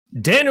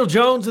Daniel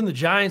Jones and the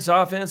Giants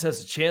offense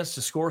has a chance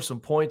to score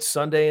some points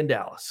Sunday in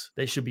Dallas.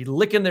 They should be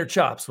licking their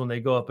chops when they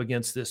go up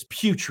against this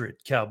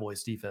putrid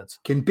Cowboys defense.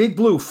 Can Big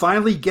Blue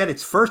finally get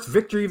its first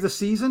victory of the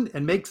season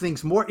and make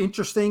things more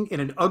interesting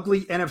in an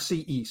ugly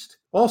NFC East?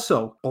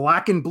 Also,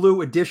 black and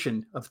blue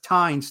edition of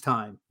Tynes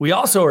Time. We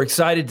also are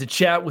excited to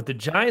chat with the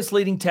Giants'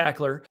 leading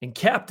tackler and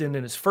captain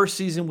in his first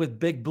season with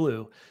Big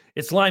Blue.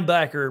 It's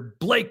linebacker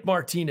Blake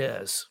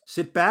Martinez.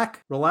 Sit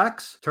back,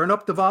 relax, turn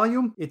up the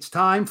volume. It's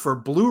time for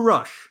Blue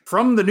Rush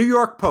from the New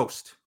York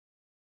Post.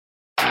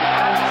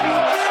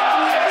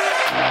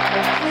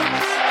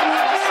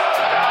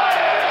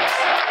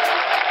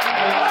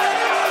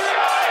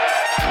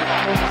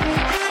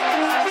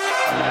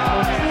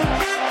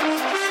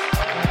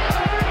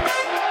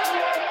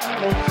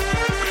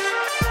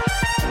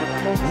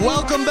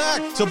 Welcome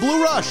back to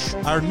Blue Rush,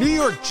 our New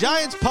York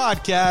Giants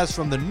podcast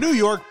from the New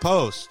York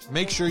Post.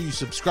 Make sure you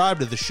subscribe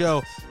to the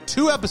show.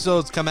 2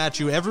 episodes come at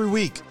you every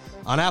week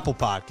on Apple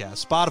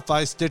Podcasts,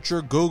 Spotify,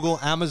 Stitcher, Google,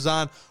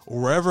 Amazon,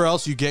 or wherever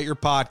else you get your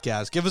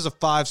podcasts. Give us a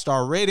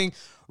 5-star rating.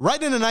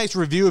 Write in a nice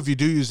review if you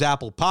do use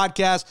Apple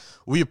Podcasts.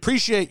 We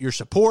appreciate your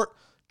support.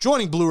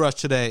 Joining Blue Rush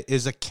today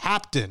is a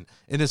captain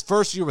in his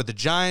first year with the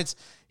Giants.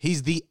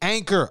 He's the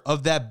anchor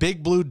of that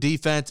Big Blue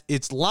defense.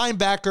 It's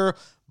linebacker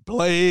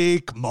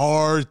Blake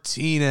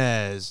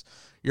Martinez.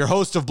 Your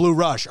host of Blue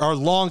Rush, our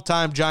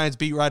longtime Giants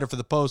beat writer for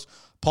the Post,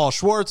 Paul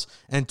Schwartz,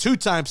 and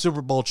 2-time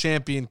Super Bowl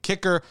champion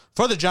kicker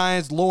for the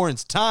Giants,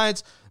 Lawrence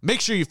Tynes. Make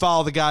sure you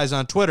follow the guys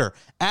on Twitter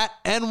at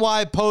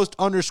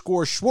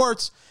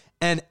NYPost_Schwartz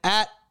and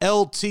at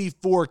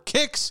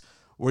LT4Kicks,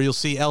 where you'll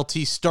see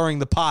LT stirring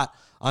the pot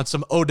on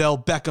some Odell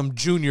Beckham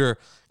Jr.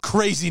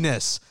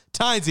 craziness.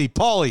 Tynesy,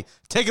 Paulie,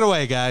 take it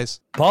away, guys.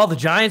 Paul, the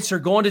Giants are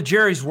going to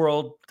Jerry's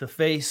World to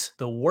face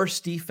the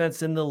worst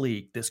defense in the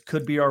league. This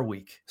could be our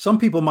week. Some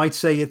people might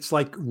say it's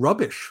like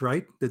rubbish,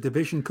 right? The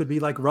division could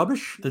be like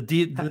rubbish. The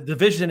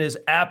division is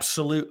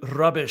absolute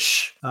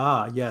rubbish.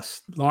 Ah,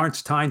 yes.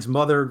 Lawrence Tynes'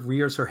 mother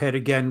rears her head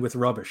again with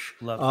rubbish.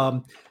 Love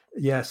it.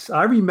 Yes,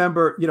 I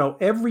remember,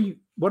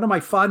 one of my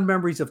fond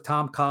memories of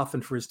Tom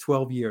Coughlin for his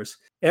 12 years.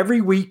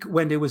 Every week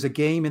when there was a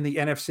game in the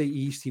NFC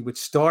East, he would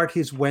start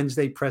his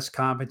Wednesday press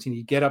conference and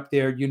he'd get up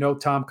there. You know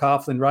Tom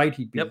Coughlin, right?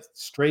 He'd be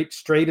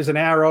straight as an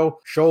arrow,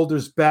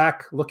 shoulders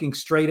back, looking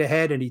straight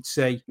ahead. And he'd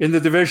say, in the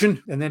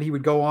division. And then he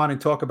would go on and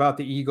talk about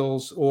the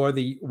Eagles or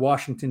the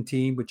Washington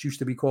team, which used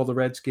to be called the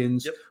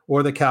Redskins,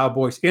 or the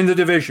Cowboys in the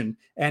division.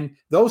 And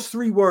those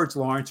 3 words,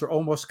 Lawrence, are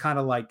almost kind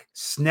of like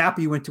snap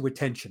you into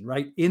attention,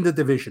 right? In the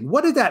division.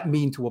 What did that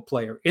mean to a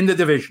player in the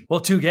division? Well,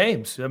 2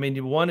 games. I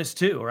mean, 1 is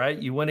 2, right?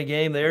 You win a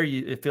game there,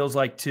 it feels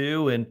like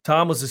 2. And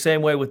Tom was the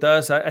same way with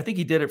us. I think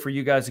he did it for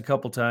you guys a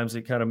couple times.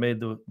 It kind of made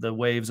the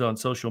waves on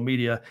social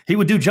media. He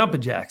would do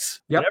jumping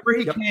jacks. Whenever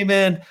he came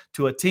in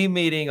to a team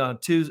meeting on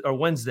Tuesday or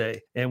Wednesday,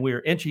 and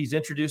he's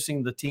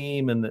introducing the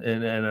team and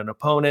an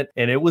opponent,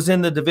 and it was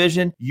in the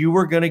division, you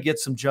were going to get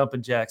some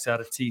jumping jacks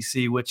out of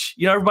TC, which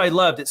everybody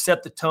loved. It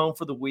set the tone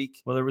for the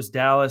week, whether it was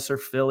Dallas or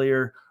Philly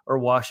or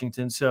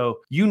Washington. So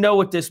you know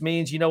what this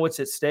means, what's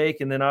at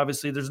stake. And then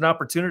obviously there's an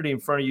opportunity in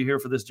front of you here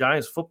for this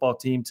Giants football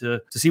team to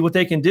see what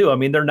they can do. I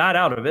mean, they're not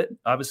out of it.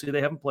 Obviously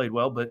they haven't played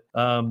well, but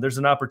there's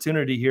an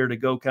opportunity here to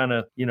go kind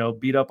of,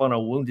 beat up on a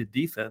wounded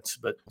defense,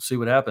 but we'll see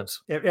what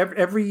happens.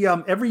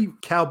 Every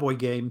Cowboy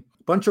game,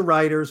 bunch of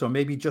writers, or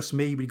maybe just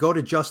me, we go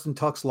to Justin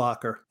Tuck's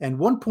locker. And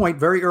one point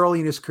very early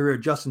in his career,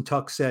 Justin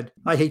Tuck said,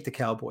 "I hate the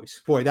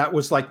Cowboys." Boy, that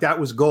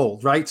was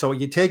gold, right? So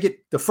you take it,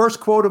 the first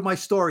quote of my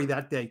story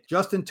that day,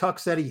 Justin Tuck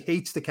said he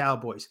hates the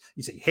Cowboys.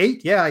 You say,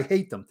 hate? Yeah, I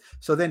hate them.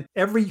 So then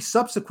every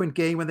subsequent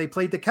game when they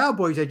played the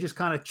Cowboys, I just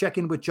kind of check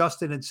in with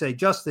Justin and say,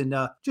 Justin,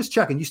 just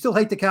checking, you still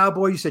hate the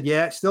Cowboys? You said,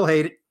 yeah, still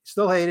hate it.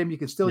 Still hate him. You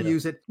can still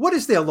use it. What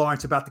is there,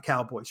 Lawrence, about the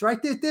Cowboys, right?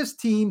 There's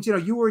teams,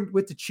 you were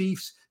with the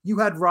Chiefs. You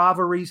had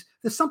rivalries.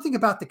 There's something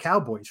about the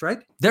Cowboys,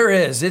 right? There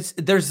is.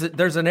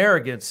 There's an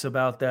arrogance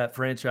about that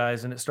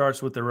franchise, and it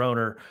starts with their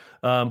owner,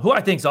 who I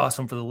think is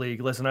awesome for the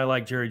league. Listen, I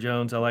like Jerry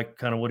Jones. I like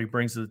kind of what he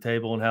brings to the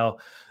table and how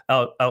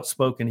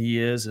outspoken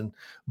he is.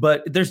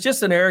 But there's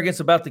just an arrogance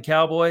about the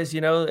Cowboys.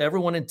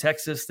 Everyone in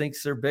Texas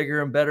thinks they're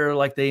bigger and better,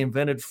 like they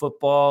invented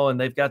football, and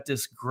they've got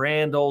this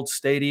grand old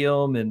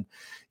stadium. And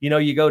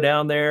you go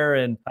down there,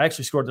 and I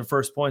actually scored the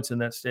first points in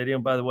that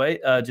stadium, by the way,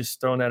 just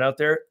throwing that out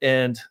there.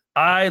 And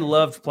I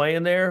loved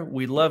playing there.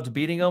 We loved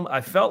beating them.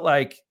 I felt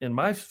like in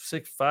my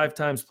 5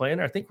 times playing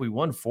there, I think we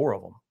won 4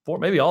 of them. 4,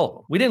 maybe all of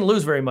them. We didn't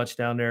lose very much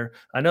down there.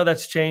 I know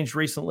that's changed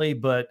recently,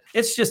 but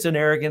it's just an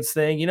arrogance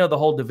thing. The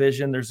whole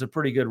division, there's a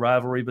pretty good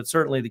rivalry, but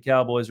certainly the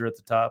Cowboys are at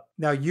the top.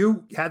 Now,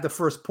 you had the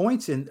first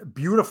points in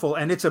beautiful,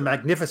 and it's a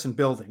magnificent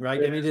building,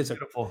 right? It is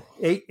beautiful.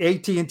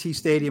 AT&T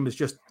Stadium is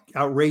just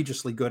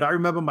outrageously good. I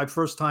remember my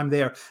first time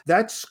there.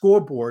 That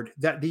scoreboard,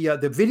 that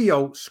the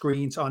video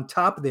screens on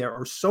top there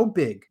are so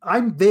big.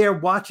 I'm there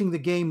watching the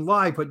game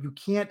live, but you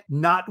can't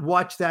not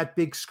watch that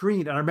big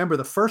screen. And I remember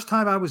the first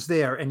time I was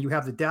there, and you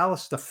have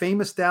the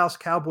famous Dallas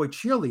Cowboy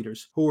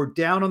cheerleaders who were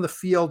down on the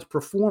field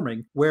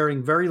performing,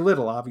 wearing very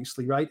little,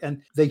 obviously, right?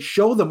 And they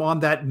show them on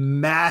that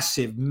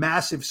massive,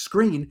 massive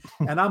screen,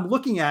 and I'm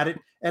looking at it.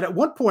 And at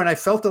one point, I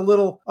felt a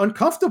little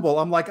uncomfortable.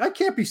 I'm like, I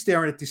can't be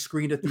staring at the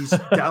screen at these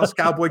Dallas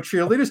Cowboy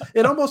cheerleaders.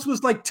 It almost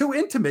was like too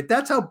intimate.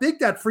 That's how big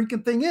that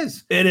freaking thing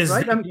is. It is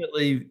right?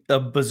 definitely a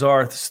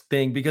bizarre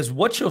thing, because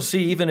what you'll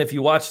see, even if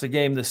you watch the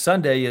game this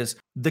Sunday, is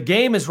the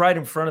game is right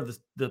in front of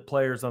the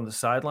players on the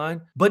sideline,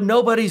 but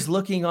nobody's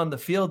looking on the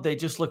field. They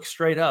just look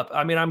straight up.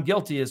 I mean, I'm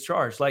guilty as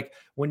charged. Like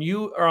when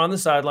you are on the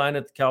sideline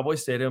at the Cowboy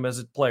Stadium as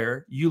a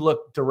player, you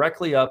look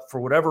directly up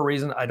for whatever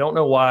reason. I don't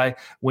know why,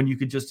 when you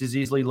could just as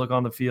easily look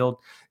on the field.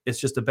 It's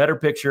just a better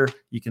picture.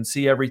 You can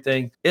see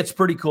everything. It's a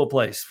pretty cool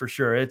place for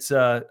sure. It's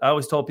I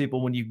always told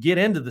people, when you get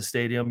into the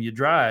stadium, you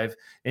drive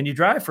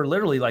for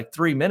literally like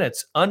 3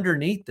 minutes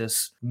underneath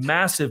this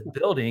massive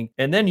building.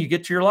 And then you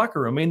get to your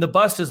locker room. I mean, the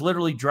bus is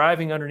literally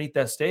driving underneath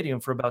that stadium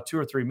for about 2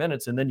 or 3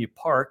 minutes. And then you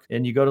park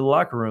and you go to the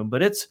locker room.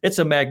 But it's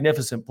a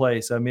magnificent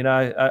place. I mean,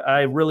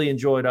 I really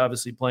enjoyed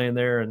obviously playing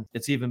there, and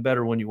it's even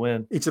better when you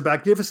win. It's a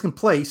magnificent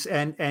place.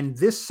 And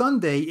this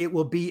Sunday, it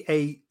will be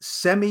a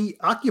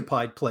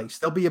semi-occupied place.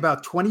 There'll be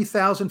about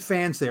 20,000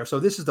 fans there. So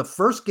this is the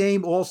first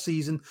game all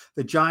season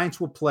the Giants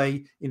will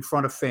play in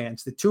front of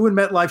fans. The 2 in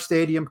MetLife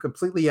Stadium,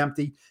 completely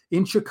empty.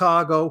 In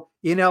Chicago,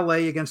 in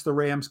LA against the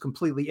Rams,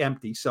 completely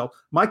empty. So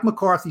Mike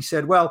McCarthy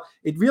said, well,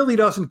 it really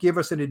doesn't give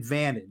us an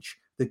advantage,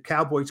 the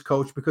Cowboys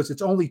coach, because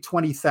it's only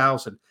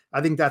 20,000. I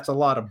think that's a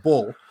lot of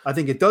bull. I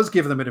think it does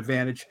give them an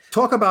advantage.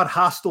 Talk about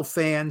hostile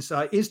fans.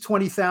 Is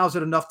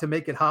 20,000 enough to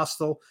make it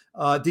hostile?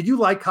 Did you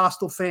like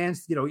hostile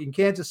fans? You know, in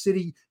Kansas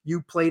City,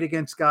 you played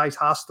against guys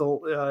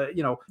hostile,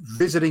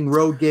 visiting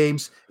road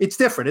games. It's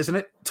different, isn't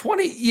it?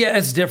 Yeah,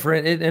 it's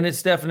different. And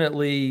it's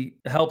definitely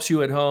helps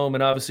you at home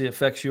and obviously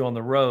affects you on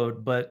the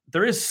road. But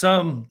there's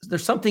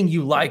something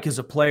you like as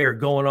a player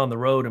going on the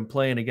road and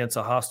playing against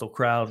a hostile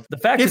crowd. The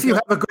fact if you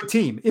have a good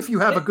team, if you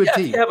have a good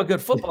team, if you have a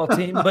good football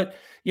team. But,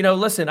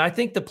 listen, I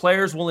think the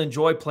players will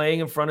enjoy playing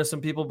in front of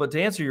some people. But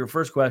to answer your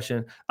first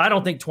question, I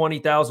don't think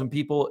 20,000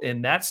 people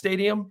in that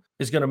stadium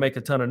is going to make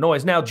a ton of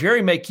noise. Now,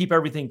 Jerry may keep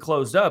everything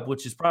closed up,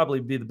 which is probably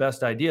be the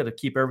best idea, to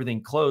keep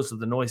everything closed so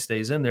the noise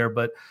stays in there.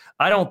 But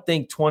I don't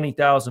think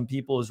 20,000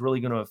 people is really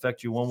going to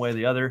affect you one way or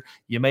the other.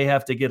 You may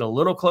have to get a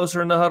little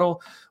closer in the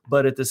huddle,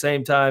 but at the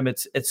same time,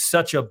 it's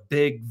such a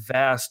big,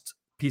 vast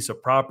piece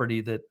of property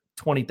that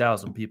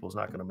 20,000 people is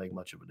not going to make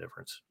much of a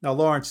difference. Now,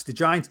 Lawrence, the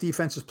Giants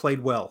defense has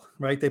played well,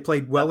 right? They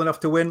played well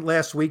enough to win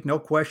last week. No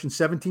question.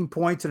 17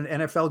 points in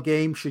an NFL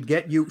game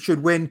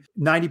should win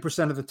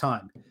 90% of the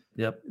time.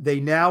 Yep. They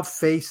now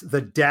face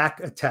the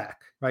Dak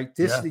attack, right?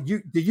 Did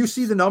you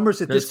see the numbers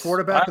that this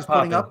quarterback is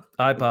putting up?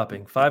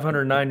 Eye-popping.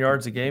 509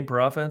 yards a game per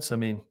offense. I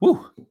mean,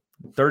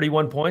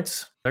 31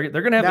 points. They're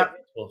going to have that.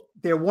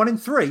 They're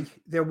 1-3.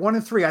 They're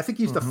 1-3. I think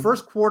he's the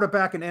first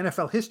quarterback in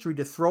NFL history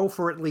to throw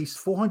for at least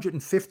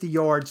 450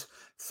 yards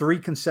 3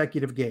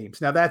 consecutive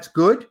games. Now, that's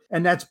good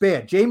and that's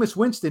bad. Jameis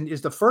Winston is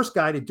the first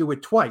guy to do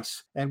it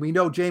twice. And we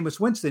know Jameis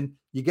Winston,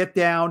 you get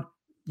down,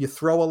 you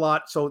throw a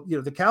lot. So,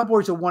 the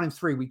Cowboys are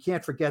 1-3. We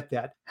can't forget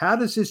that. How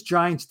does this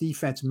Giants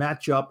defense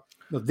match up?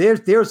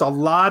 There's a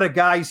lot of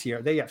guys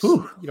here. They have,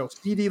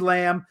 CeeDee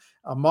Lamb,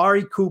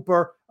 Amari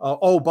Cooper.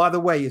 By the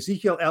way,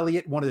 Ezekiel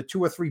Elliott, one of the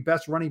 2 or 3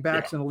 best running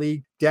backs in the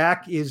league.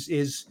 Dak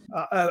is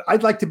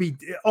I'd like to be,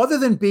 other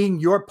than being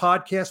your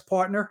podcast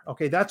partner.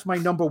 Okay, that's my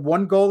number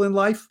 1 goal in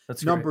life.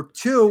 That's number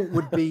 2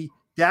 would be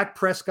Dak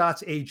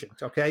Prescott's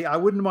agent. Okay, I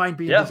wouldn't mind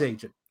being his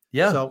agent.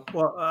 Yeah. So,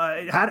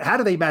 how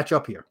do they match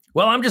up here?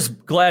 Well, I'm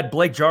just glad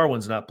Blake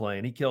Jarwin's not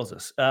playing. He kills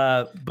us.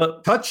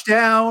 But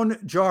touchdown,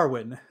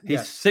 Jarwin.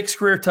 He's 6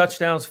 career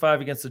touchdowns,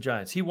 5 against the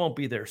Giants. He won't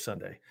be there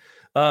Sunday.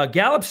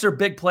 Gallup's their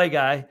big play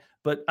guy.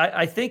 But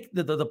I think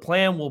that the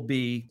plan will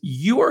be,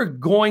 you are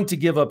going to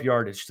give up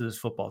yardage to this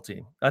football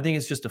team. I think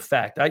it's just a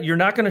fact. You're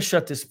not going to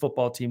shut this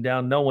football team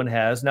down. No one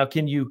has. Now,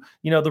 can you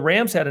the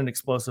Rams had an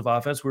explosive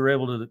offense. We were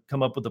able to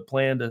come up with a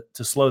plan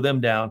to slow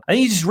them down. I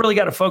think you just really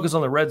got to focus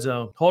on the red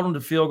zone, hold them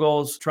to field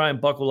goals, try and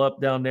buckle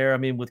up down there. I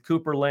mean, with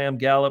Cooper, Lamb,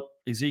 Gallup,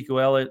 Ezekiel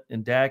Elliott,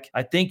 and Dak,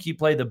 I think you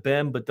play the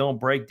bend but don't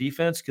break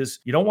defense, because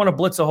you don't want to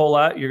blitz a whole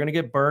lot. You're going to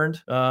get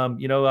burned.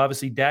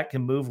 Obviously Dak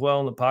can move well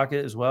in the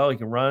pocket as well. He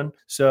can run.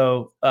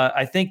 So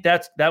I think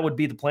that would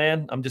be the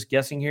plan. I'm just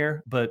guessing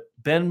here, but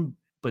bend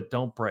but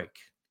don't break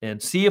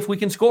and see if we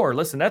can score.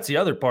 Listen, that's the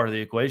other part of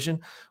the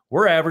equation.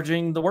 We're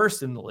averaging the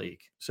worst in the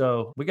league.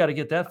 So we got to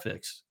get that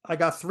fixed. I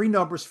got 3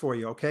 numbers for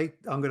you, okay?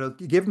 I'm going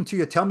to give them to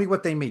you. Tell me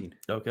what they mean.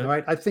 Okay. All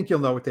right? I think you'll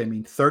know what they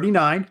mean.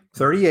 39,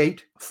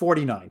 38,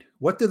 49.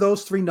 What do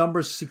those 3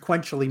 numbers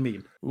sequentially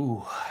mean?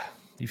 Ooh,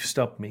 you've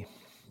stumped me.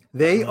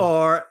 They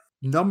are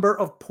number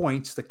of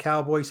points the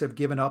Cowboys have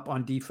given up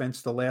on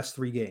defense the last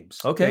 3 games.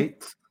 Okay.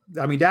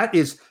 I mean, that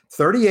is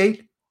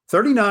 38,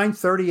 39,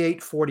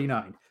 38,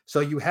 49. So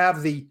you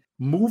have the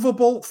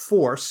movable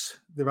force,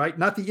 right?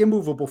 Not the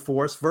immovable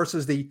force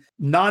versus the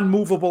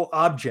non-movable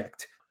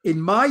object.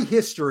 In my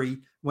history,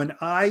 when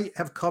I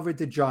have covered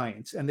the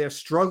Giants and they're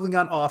struggling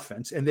on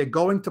offense and they're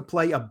going to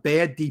play a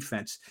bad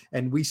defense,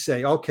 and we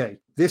say, okay,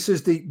 this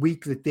is the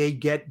week that they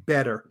get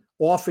better.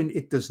 Often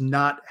it does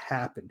not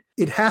happen.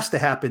 It has to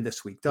happen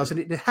this week, doesn't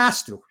it? It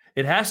has to.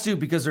 It has to,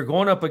 because they're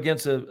going up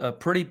against a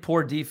pretty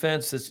poor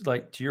defense that's,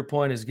 like, to your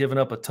point, has given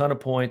up a ton of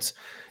points.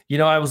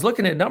 I was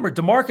looking at number.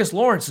 DeMarcus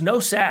Lawrence, no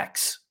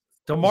sacks.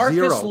 DeMarcus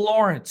Zero.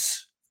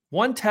 Lawrence,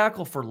 1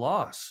 tackle for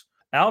loss.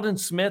 Aldon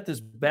Smith is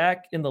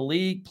back in the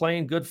league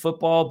playing good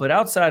football, but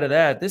outside of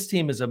that, this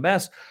team is a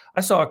mess.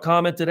 I saw a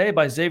comment today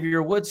by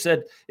Xavier Woods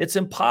said it's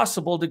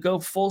impossible to go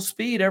full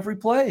speed every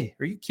play.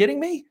 Are you kidding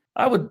me?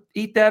 I would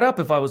eat that up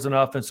if I was an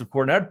offensive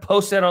coordinator. I'd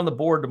post that on the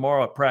board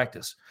tomorrow at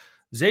practice.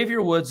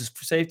 Xavier Woods,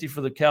 safety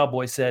for the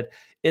Cowboys, said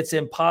it's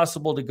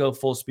impossible to go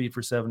full speed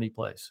for 70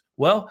 plays.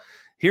 Well,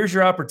 here's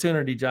your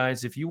opportunity,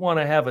 Giants. If you want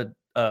to have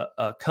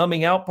a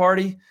coming out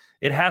party,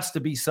 it has to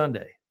be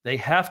Sunday. They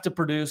have to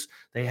produce.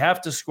 They have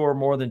to score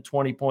more than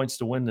 20 points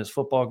to win this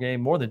football game,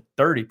 more than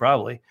 30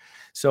 probably.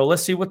 So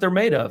let's see what they're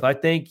made of. I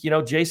think,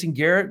 Jason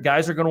Garrett,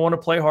 guys are going to want to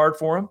play hard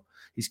for him.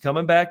 He's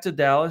coming back to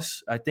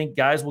Dallas. I think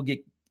guys will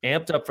get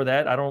amped up for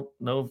that. I don't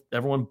know if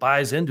everyone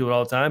buys into it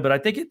all the time, but I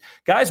think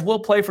guys will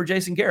play for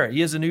Jason Garrett.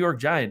 He is a New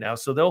York Giant now,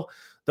 so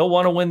they'll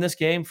want to win this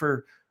game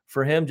for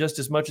him just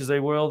as much as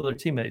they will their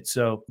teammates.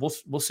 So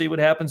we'll see what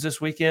happens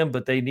this weekend,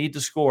 but they need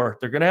to score.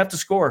 They're going to have to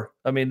score.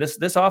 I mean, this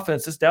Dallas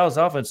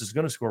offense is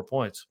going to score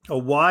points. A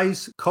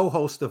wise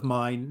co-host of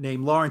mine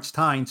named Lawrence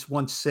Tynes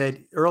once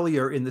said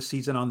earlier in the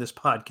season on this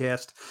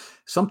podcast,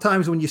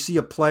 sometimes when you see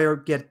a player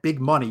get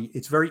big money,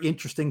 it's very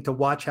interesting to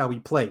watch how he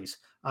plays.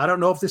 I don't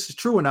know if this is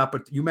true or not,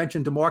 but you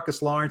mentioned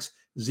DeMarcus Lawrence,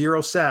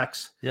 0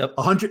 sacks, yep,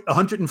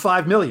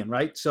 105 million,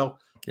 right? So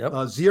yep.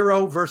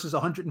 0 versus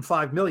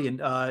 105 million.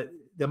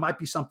 There might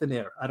be something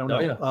there. I don't know.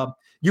 Yeah.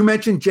 You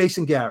mentioned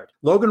Jason Garrett.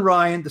 Logan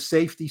Ryan, the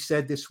safety,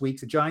 said this week,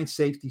 the Giants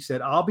safety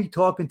said, I'll be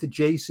talking to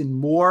Jason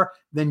more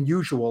than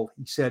usual.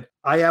 He said,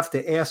 I have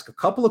to ask a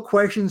couple of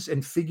questions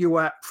and figure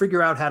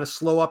out how to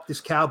slow up this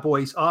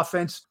Cowboys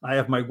offense. I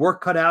have my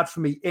work cut out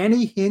for me.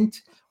 Any hint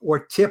or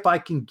tip I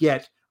can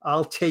get,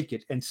 I'll take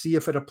it and see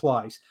if it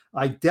applies.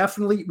 I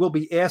definitely will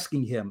be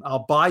asking him.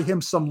 I'll buy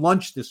him some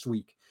lunch this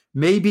week.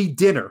 Maybe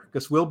dinner,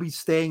 because we'll be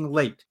staying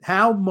late.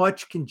 How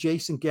much can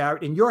Jason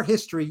Garrett, in your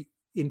history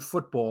in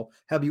football,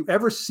 have you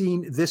ever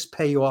seen this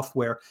pay off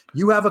where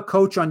you have a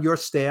coach on your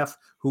staff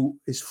who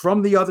is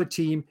from the other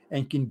team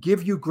and can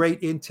give you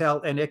great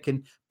intel and it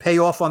can pay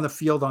off on the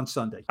field on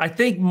Sunday? I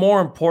think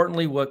more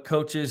importantly, what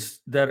coaches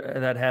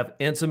that have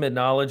intimate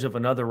knowledge of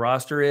another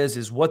roster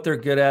is what they're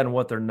good at and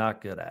what they're not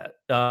good at.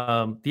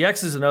 The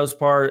X's and O's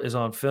part is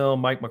on film.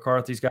 Mike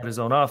McCarthy's got his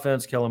own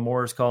offense. Kellen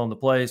Moore is calling the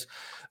plays.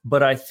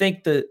 But I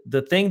think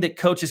the thing that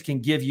coaches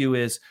can give you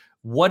is,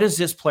 what does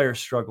this player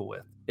struggle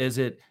with? Is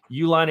it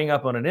you lining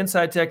up on an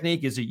inside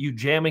technique? Is it you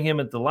jamming him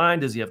at the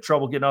line? Does he have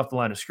trouble getting off the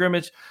line of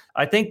scrimmage?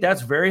 I think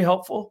that's very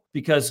helpful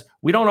because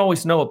we don't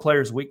always know a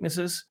player's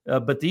weaknesses,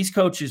 but these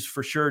coaches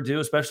for sure do,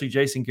 especially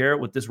Jason Garrett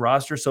with this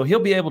roster. So he'll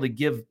be able to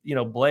give,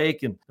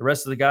 Blake and the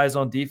rest of the guys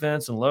on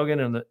defense and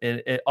Logan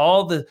and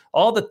all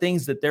the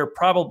things that they're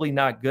probably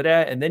not good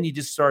at. And then you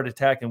just start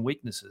attacking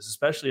weaknesses,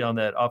 especially on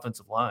that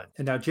offensive line.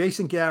 And now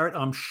Jason Garrett,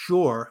 I'm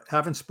sure,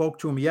 haven't spoke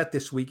to him yet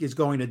this week, is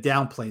going to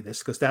downplay this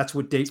because that's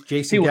what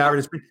Jason Garrett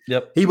has been.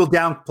 Yep. He will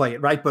downplay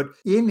it, right? But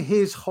in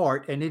his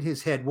heart and in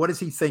his head, what is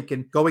he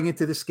thinking going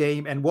into this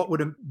game, and what would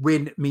a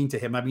win mean to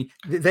him? I mean,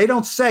 they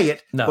don't say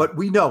it, but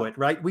we know it,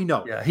 right? We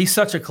know. Yeah, he's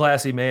such a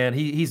classy man.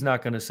 He's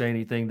not going to say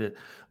anything that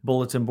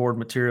bulletin board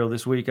material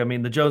this week. I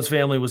mean, the Jones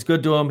family was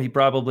good to him. He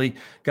probably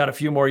got a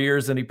few more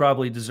years than he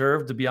probably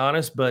deserved, to be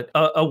honest. But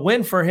a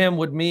win for him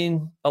would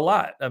mean a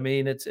lot. I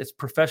mean, it's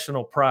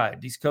professional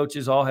pride. These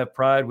coaches all have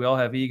pride. We all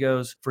have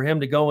egos. For him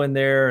to go in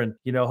there and,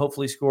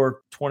 hopefully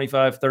score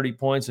 25, 30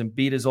 points and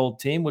beat his old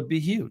team would be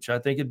huge. I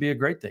think it'd be a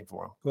great thing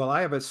for him. Well, I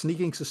have a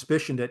sneaking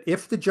suspicion that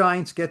if the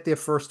Giants get their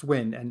first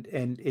win,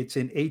 and it's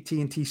in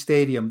AT&T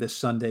Stadium this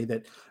Sunday,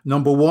 that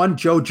number one,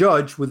 Joe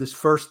Judge, with his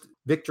first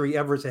victory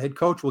ever as a head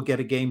coach, will get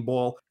a game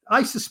ball.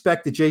 I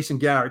suspect that Jason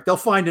Garrett, they'll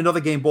find another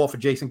game ball for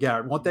Jason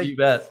Garrett, won't they? You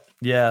bet.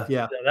 Yeah.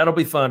 That'll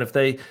be fun. If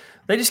they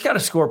just got to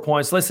score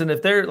points. Listen,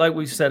 if they're, like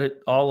we said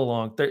it all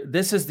along,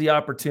 this is the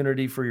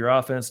opportunity for your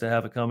offense to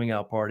have a coming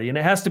out party, and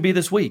it has to be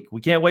this week.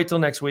 We can't wait till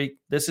next week.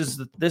 This is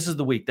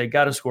the week. They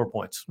got to score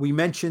points. We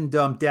mentioned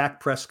Dak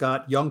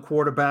Prescott, young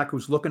quarterback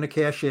who's looking to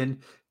cash in.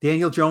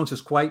 Daniel Jones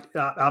is quite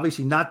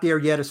obviously not there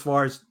yet as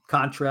far as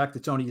contract.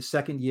 It's only his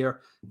second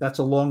year. That's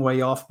a long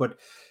way off, but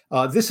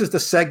this is the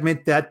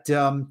segment that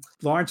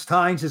Lawrence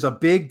Tynes is a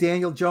big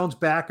Daniel Jones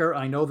backer.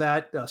 I know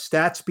that.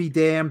 Stats be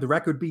damned, the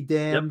record be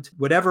damned,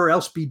 whatever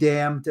else be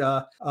damned.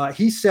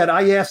 He said,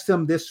 I asked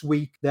him this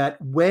week that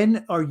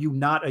when are you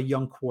not a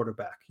young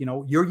quarterback?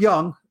 You're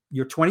young,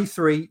 you're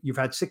 23, you've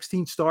had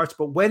 16 starts,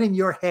 but when in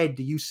your head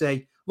do you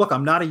say, look,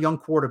 I'm not a young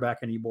quarterback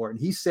anymore? And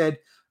he said,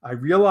 I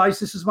realize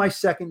this is my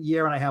second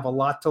year and I have a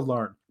lot to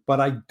learn, but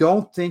I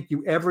don't think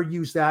you ever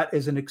use that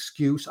as an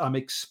excuse. I'm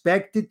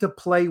expected to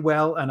play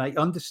well, and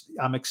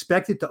I'm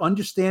expected to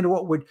understand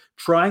what we're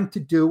trying to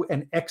do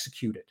and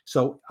execute it.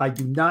 So I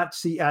do not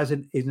see as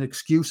an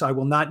excuse. I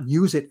will not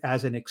use it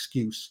as an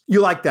excuse. You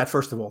like that,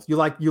 first of all. You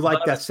like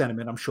that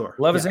sentiment, I'm sure.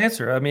 Love his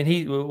answer. I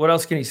mean, what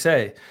else can he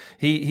say?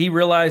 He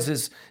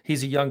realizes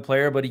he's a young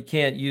player, but he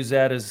can't use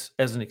that as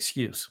an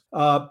excuse.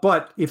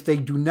 But if they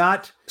do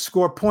not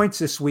score points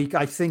this week,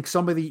 I think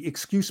some of the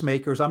excuse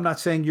makers, I'm not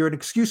saying you're an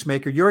excuse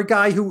maker. You're a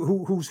guy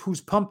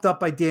who's pumped up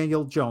by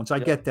Daniel Jones. I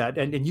get that.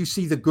 And you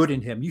see the good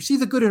in him. You see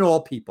the good in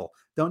all people,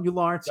 don't you,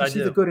 Lawrence? You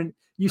see the good in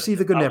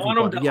everybody. I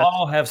want them to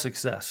all have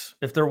success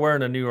if they're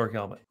wearing a New York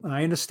helmet.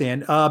 I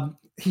understand.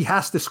 He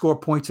has to score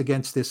points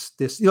against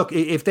this. Look,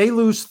 if they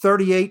lose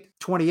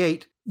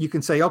 38-28, you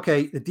can say,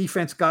 okay, the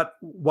defense got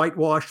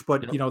whitewashed,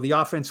 but the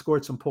offense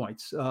scored some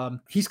points.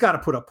 He's got to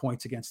put up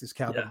points against this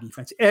Cowboy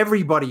defense.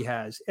 Everybody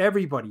has.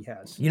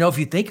 If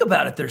you think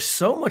about it, there's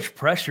so much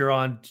pressure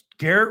on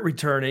Garrett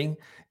returning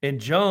and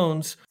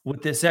Jones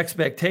with this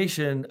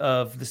expectation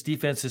of this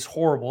defense is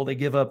horrible. They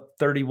give up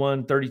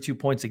 31, 32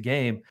 points a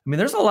game. I mean,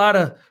 there's a lot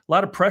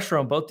of pressure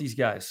on both these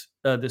guys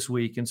this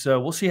week. And so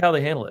we'll see how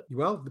they handle it.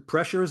 Well, the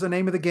pressure is the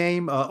name of the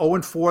game.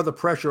 0-4, the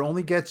pressure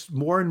only gets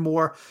more and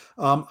more.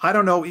 I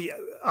don't know.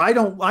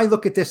 I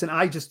look at this and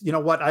I just,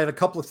 I have a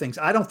couple of things.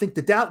 I don't think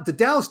the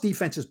Dallas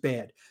defense is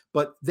bad,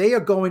 but they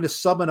are going to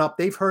sum it up.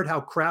 They've heard how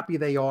crappy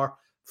they are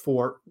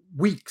for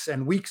weeks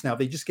and weeks now.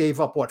 They just gave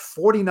up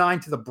 49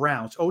 to the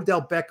Browns.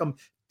 Odell Beckham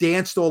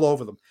danced all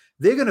over them.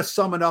 They're going to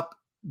sum it up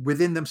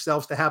within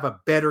themselves to have a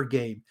better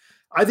game.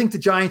 I think the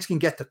Giants can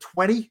get to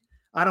 20.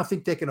 I don't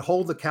think they can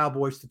hold the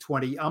Cowboys to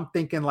 20. I'm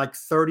thinking like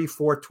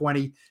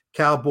 34-20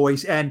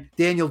 Cowboys, and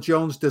Daniel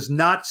Jones does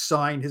not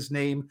sign his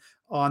name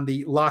on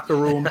the locker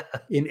room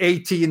in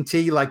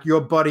AT&T like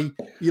your buddy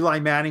Eli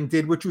Manning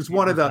did, which was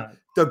one of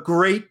the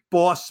great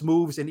boss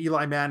moves in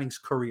Eli Manning's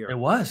career. It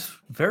was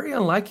very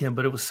unlike him,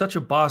 but it was such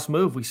a boss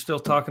move. We're still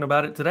talking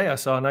about it today. I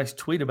saw a nice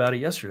tweet about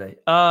it yesterday.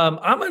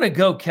 I'm going to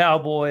go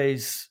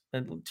Cowboys,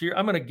 and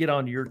I'm going to get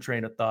on your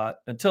train of thought.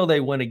 Until they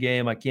win a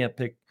game, I can't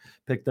pick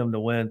them to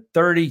win.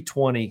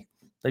 30-20.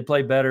 They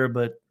play better,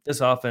 but this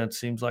offense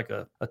seems like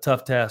a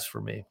tough task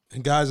for me.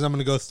 And guys, I'm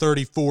going to go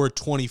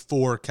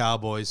 34-24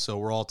 Cowboys. So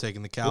we're all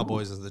taking the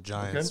Cowboys as the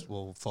Giants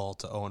will fall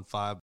to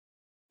 0-5.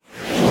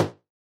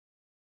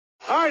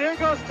 All right, here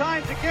goes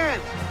Tynes again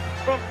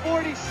from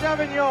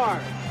 47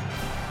 yards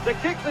to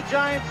kick the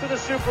Giants to the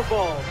Super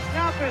Bowl.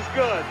 Snap is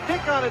good.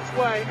 Kick on its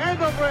way.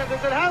 End over end.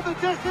 Does it have the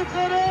distance?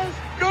 It is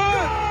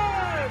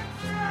good.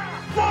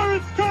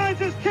 Lawrence Tynes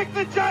has kicked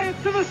the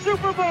Giants to the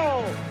Super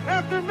Bowl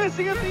after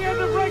missing at the end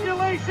of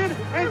regulation,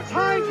 and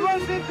Tynes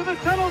runs into the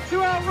tunnel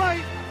 2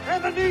 outright,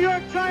 and the New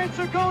York Giants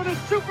are going to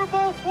Super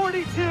Bowl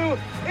 42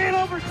 in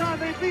overtime.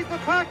 They beat the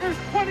Packers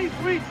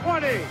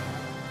 23-20.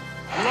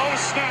 Low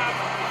snap.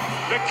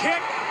 The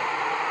kick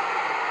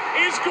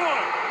is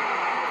good.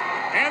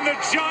 And the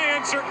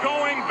Giants are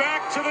going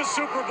back to the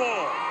Super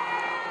Bowl.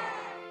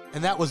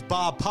 And that was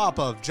Bob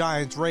Papa of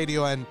Giants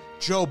Radio and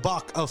Joe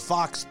Buck of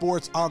Fox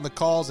Sports on the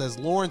calls as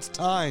Lawrence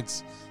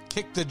Tynes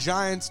kicked the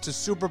Giants to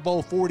Super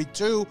Bowl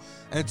 42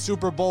 and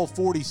Super Bowl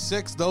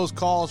 46. Those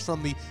calls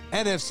from the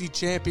NFC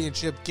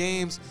Championship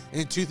games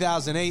in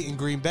 2008 in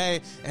Green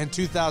Bay and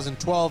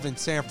 2012 in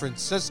San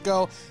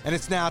Francisco. And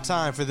it's now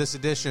time for this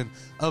edition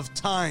of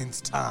Tynes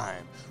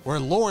Time, where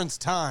Lawrence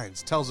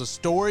Tynes tells a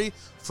story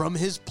from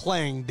his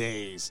playing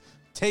days.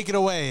 Take it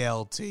away,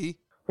 LT.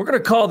 We're going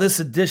to call this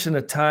edition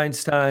of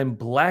Tynes Time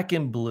Black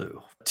and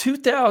Blue.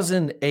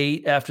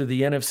 2008, after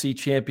the NFC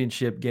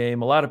Championship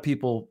game, a lot of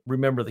people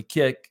remember the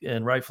kick,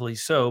 and rightfully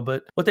so,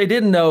 but what they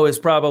didn't know is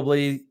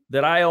probably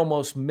that I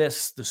almost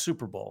missed the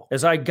Super Bowl.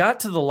 As I got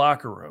to the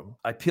locker room,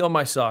 I peeled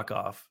my sock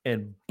off,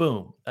 and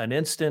boom, an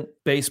instant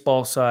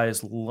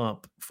baseball-sized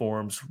lump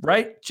forms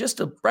right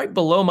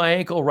below my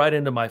ankle, right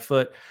into my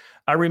foot.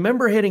 I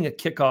remember hitting a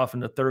kickoff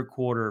in the third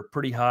quarter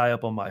pretty high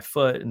up on my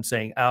foot and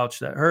saying, ouch,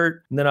 that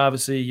hurt. And then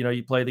obviously,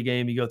 you play the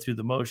game, you go through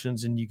the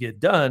motions and you get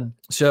done.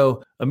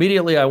 So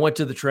immediately I went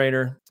to the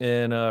trainer,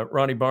 and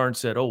Ronnie Barnes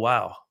said, oh,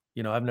 wow,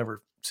 I've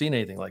never seen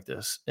anything like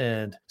this.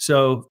 And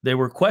so they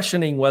were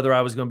questioning whether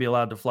I was going to be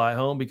allowed to fly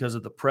home because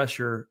of the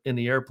pressure in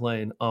the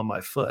airplane on my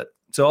foot.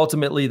 So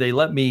ultimately, they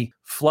let me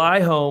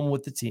fly home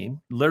with the team.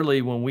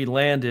 Literally, when we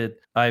landed,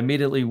 I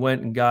immediately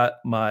went and got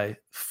my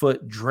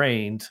foot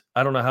drained.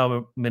 I don't know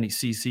how many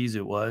cc's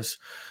it was,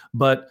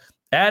 but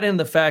add in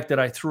the fact that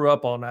I threw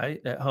up all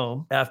night at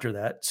home after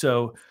that.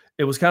 So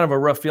it was kind of a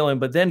rough feeling.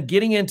 But then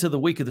getting into the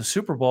week of the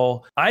Super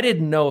Bowl, I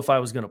didn't know if I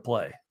was going to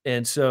play.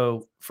 And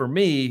so for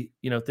me,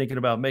 thinking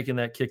about making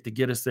that kick to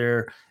get us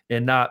there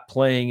and not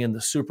playing in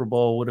the Super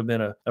Bowl would have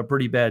been a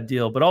pretty bad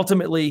deal. But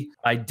ultimately,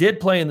 I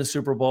did play in the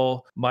Super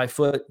Bowl. My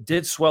foot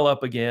did swell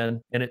up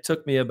again, and it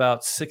took me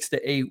about 6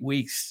 to 8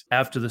 weeks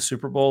after the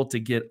Super Bowl to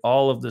get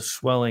all of the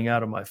swelling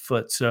out of my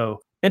foot. So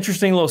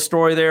interesting little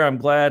story there. I'm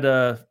glad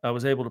I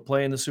was able to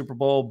play in the Super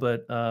Bowl,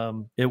 but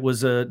it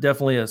was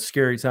definitely a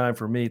scary time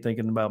for me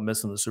thinking about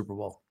missing the Super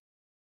Bowl.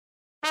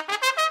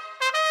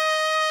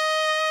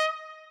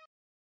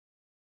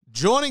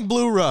 Joining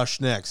Blue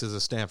Rush next is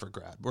a Stanford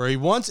grad, where he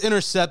once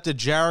intercepted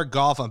Jared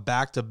Goff on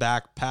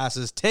back-to-back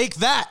passes. Take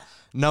that,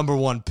 number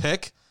one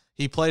pick.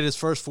 He played his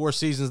first 4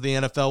 seasons in the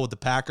NFL with the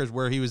Packers,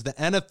 where he was the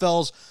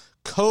NFL's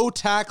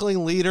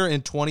co-tackling leader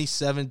in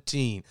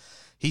 2017.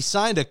 He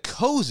signed a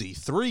cozy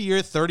 3-year,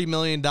 $30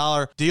 million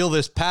deal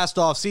this past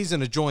offseason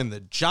to join the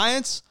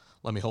Giants.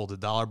 Let me hold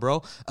 $1,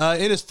 bro.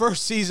 In his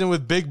first season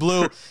with Big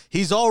Blue,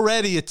 he's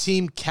already a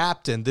team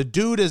captain. The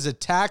dude is a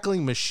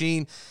tackling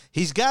machine.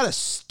 He's got a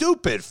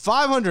stupid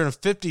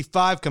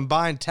 555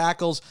 combined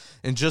tackles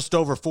in just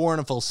over 4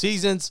 NFL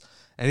seasons,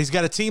 and he's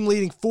got a team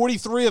leading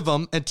 43 of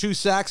them and 2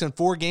 sacks in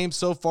 4 games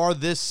so far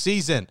this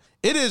season.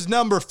 It is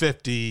number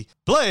 50,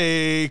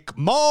 Blake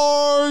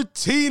Martinez.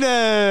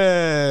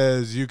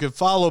 You can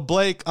follow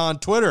Blake on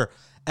Twitter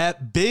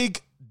at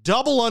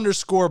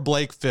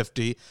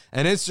 @Blake50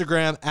 and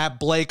Instagram at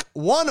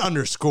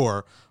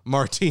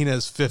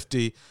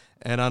Blake1_Martinez50.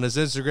 And on his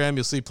Instagram,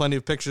 you'll see plenty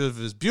of pictures of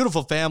his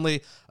beautiful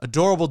family,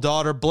 adorable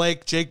daughter,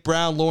 Blake, Jake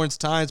Brown, Lawrence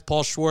Tynes,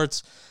 Paul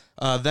Schwartz.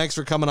 Thanks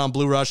for coming on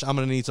Blue Rush. I'm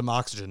going to need some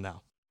oxygen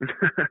now.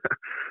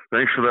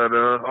 Thanks for that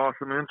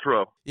awesome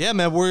intro. Yeah,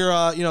 man, we're,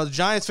 the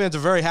Giants fans are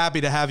very happy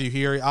to have you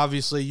here.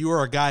 Obviously, you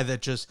are a guy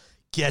that just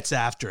gets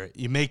after it.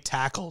 You make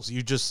tackles.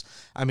 You're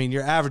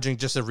averaging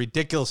just a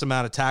ridiculous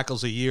amount of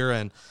tackles a year.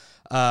 And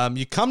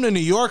you come to New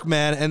York,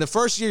 man, and the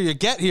first year you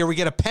get here, we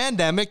get a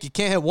pandemic. You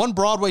can't hit one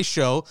Broadway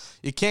show.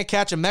 You can't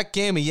catch a Met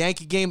game, a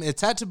Yankee game.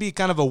 It's had to be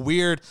kind of a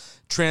weird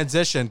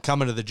transition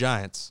coming to the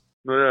Giants.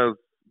 Yeah, it's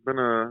been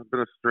a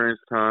strange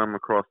time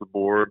across the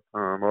board.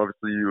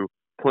 Obviously, you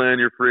plan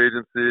your free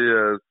agency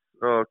as,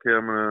 okay,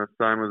 I'm going to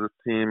sign with this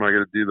team. I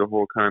got to do the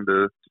whole kind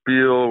of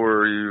spiel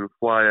where you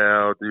fly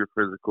out, do your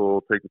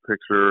physical, take a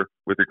picture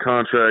with your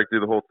contract, do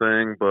the whole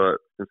thing. But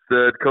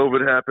instead,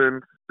 COVID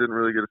happened. Didn't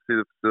really get to see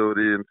the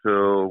facility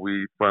until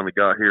we finally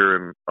got here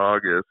in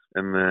August.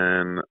 And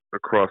then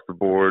across the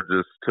board,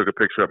 just took a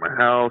picture at my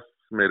house,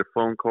 made a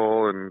phone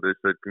call, and they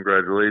said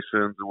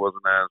congratulations. It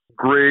wasn't as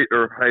great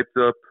or hyped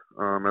up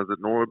as it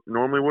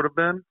normally would have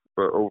been.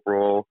 But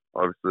overall,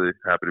 obviously,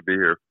 happy to be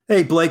here.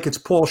 Hey, Blake, it's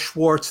Paul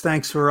Schwartz.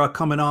 Thanks for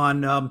coming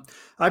on.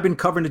 I've been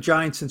covering the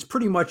Giants since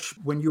pretty much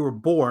when you were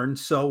born.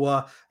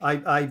 So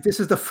this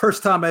is the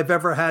first time I've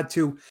ever had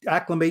to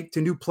acclimate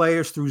to new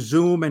players through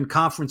Zoom and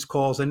conference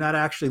calls and not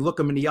actually look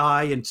them in the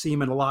eye and see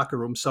them in the locker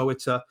room. So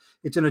it's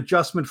an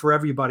adjustment for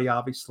everybody,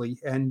 obviously.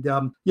 And,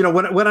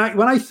 when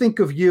I think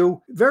of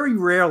you, very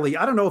rarely,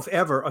 I don't know if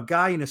ever, a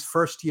guy in his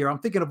first year, I'm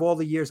thinking of all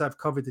the years I've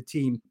covered the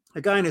team, a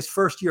guy in his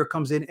first year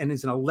comes in and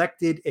is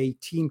elected a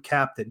team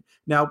captain.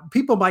 Now,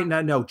 people might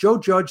not know, Joe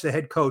Judge, the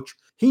head coach,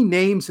 he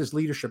names his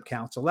leadership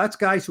council. That's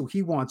guys who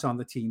he wants on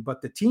the team.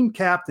 But the team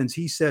captains,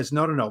 he says,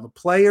 no. The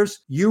players,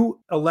 you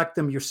elect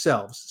them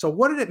yourselves. So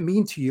what did it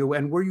mean to you?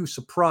 And were you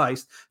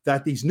surprised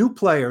that these new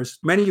players,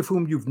 many of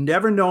whom you've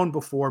never known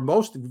before,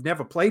 most you've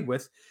never played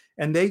with,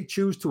 and they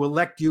choose to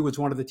elect you as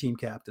one of the team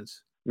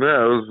captains?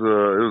 Yeah, it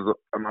was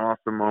an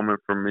awesome moment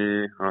for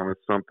me.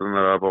 It's something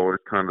that I've always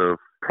kind of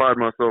pride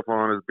myself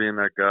on, as being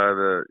that guy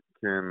that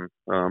can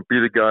be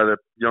the guy that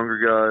younger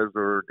guys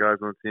or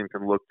guys on the team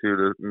can look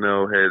to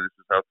know, hey, this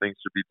is how things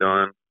should be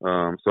done.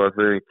 So I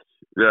think,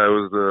 yeah, it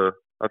was a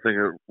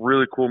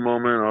really cool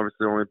moment.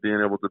 Obviously, only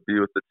being able to be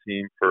with the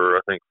team for,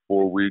 I think,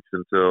 4 weeks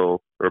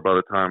by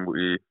the time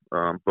we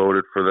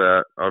voted for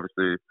that.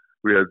 Obviously,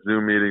 we had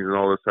Zoom meetings and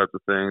all those types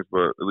of things,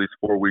 but at least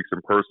 4 weeks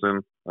in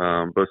person.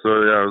 It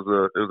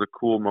was a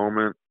cool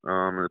moment.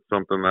 It's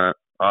something that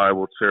I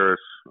will cherish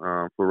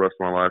for the rest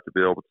of my life, to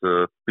be able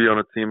to be on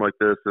a team like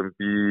this and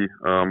be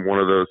one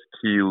of those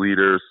key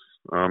leaders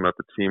that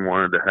the team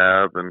wanted to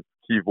have, and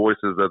key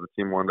voices that the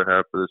team wanted to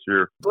have for this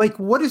year. Blake,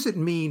 what does it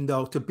mean,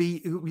 though, to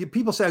be –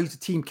 people say he's a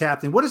team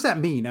captain. What does that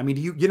mean? I mean,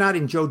 you're not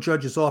in Joe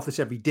Judge's office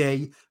every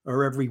day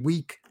or every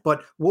week,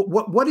 but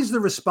what does the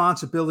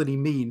responsibility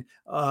mean?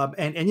 Are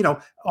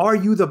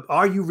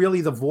you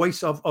really the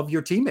voice of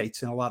your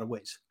teammates in a lot of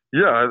ways?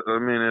 Yeah, I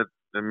mean,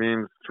 it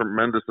means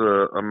tremendous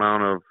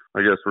amount of,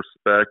 I guess,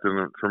 respect, and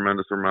a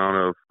tremendous amount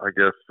of, I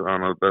guess, I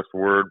don't know the best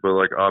word, but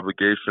like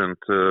obligation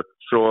to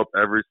show up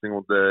every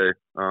single day.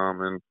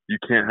 And you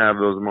can't have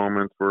those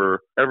moments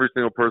where every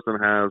single person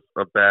has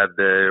a bad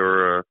day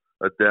or a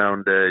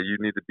down day. You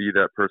need to be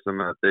that person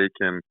that they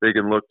can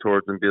look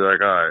towards and be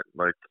like, all right,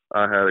 like,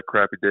 I had a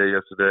crappy day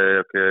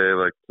yesterday. Okay,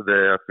 like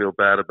today I feel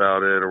bad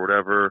about it or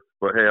whatever.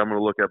 But hey, I'm going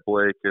to look at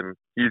Blake, and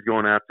he's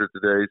going after it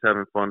today. He's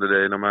having fun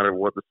today, no matter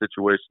what the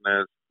situation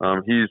is.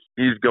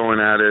 He's going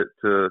at it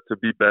to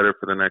be better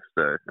for the next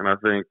day. And I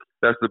think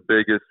that's the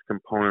biggest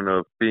component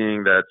of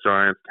being that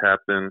Giants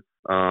captain.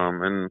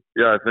 And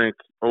yeah, I think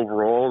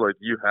overall, like,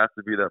 you have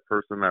to be that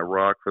person, that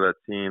rock for that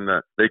team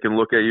that they can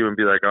look at you and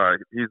be like, all right,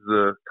 he's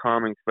the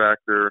calming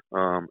factor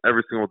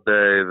every single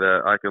day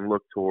that I can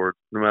look towards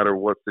no matter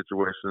what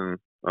situation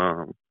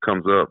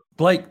comes up.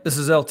 Blake, this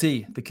is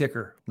LT, the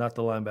kicker, not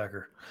the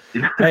linebacker.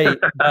 Hey,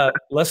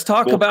 let's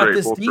talk about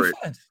this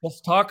defense. Let's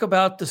talk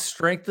about the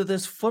strength of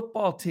this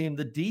football team,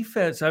 the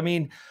defense. I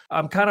mean,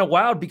 I'm kind of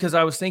wowed because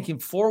I was thinking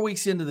 4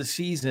 weeks into the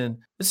season,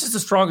 this is the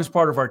strongest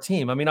part of our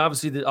team. I mean,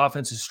 obviously the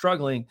offense is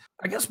struggling.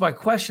 I guess my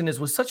question is,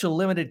 with such a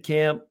limited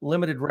camp,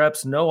 limited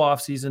reps, no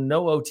offseason,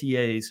 no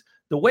OTAs,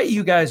 the way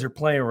you guys are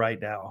playing right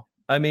now,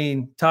 I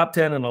mean, top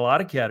 10 in a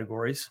lot of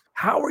categories.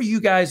 How are you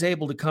guys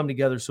able to come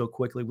together so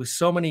quickly with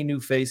so many new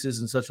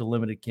faces in such a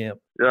limited camp?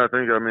 Yeah,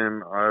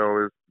 I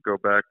always go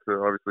back to,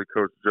 obviously,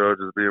 Coach Judge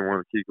as being one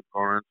of the key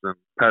components, and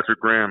Patrick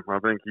Graham. I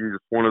think he's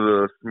one of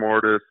the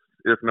smartest,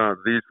 if not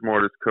the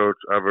smartest coach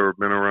I've ever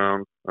been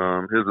around.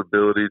 His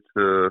ability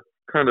to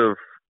kind of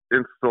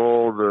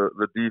install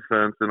the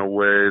defense in a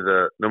way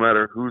that no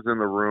matter who's in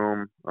the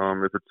room,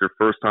 if it's your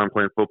first time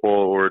playing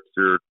football or it's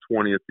your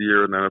 20th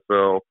year in the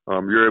NFL,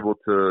 you're able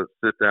to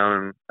sit down,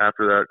 and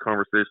after that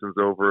conversation's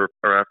over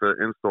or after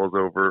that install's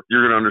over,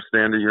 you're going to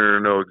understand it. You're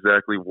going to know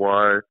exactly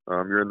why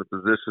you're in the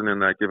position in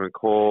that given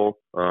call,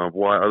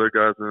 why other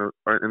guys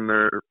are in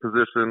their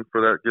position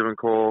for that given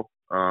call,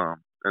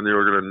 and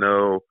you're going to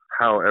know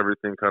how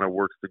everything kind of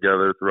works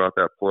together throughout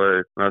that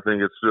play. And I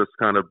think it's just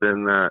kind of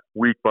been that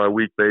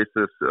week-by-week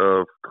basis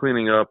of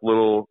cleaning up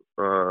little,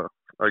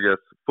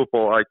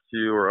 football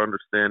IQ or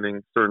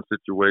understanding certain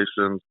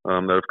situations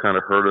that have kind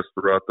of hurt us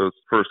throughout those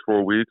first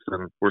 4 weeks.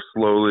 And we're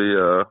slowly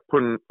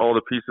putting all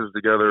the pieces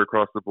together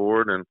across the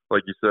board. And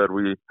like you said,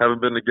 we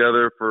haven't been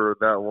together for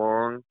that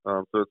long,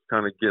 so it's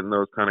kind of getting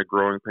those kind of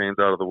growing pains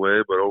out of the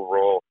way. But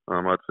overall,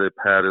 I'd say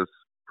Pat is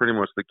pretty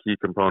much the key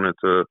component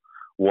to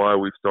why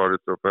we've started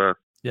so fast.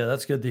 Yeah,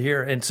 that's good to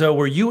hear. And so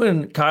were you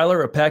and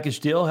Kyler a package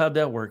deal? How'd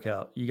that work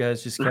out? You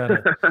guys just kind of...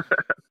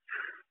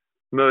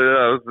 No,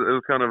 yeah, it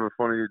was kind of a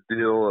funny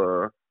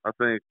deal. I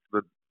think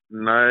the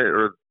night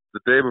or the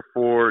day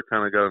before it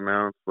kind of got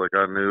announced, like,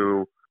 I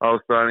knew I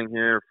was signing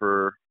here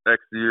for X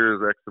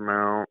years, X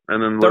amount,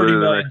 and then 30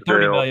 million,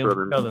 30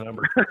 million, know the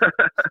number.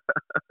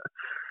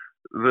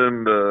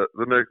 Then the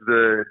next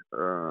day,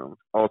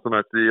 all of a sudden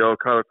I see,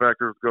 Kyler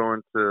Factor's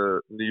going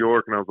to New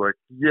York, and I was like,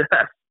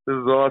 yes, this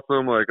is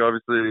awesome. Like,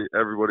 obviously,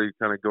 everybody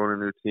kind of going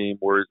to a new team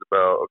worries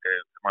about, okay,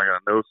 am I going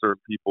to know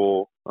certain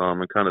people,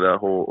 and kind of that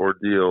whole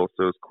ordeal.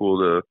 So it's cool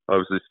to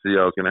obviously see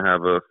I was going to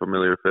have a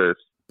familiar face.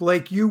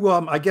 Blake, you,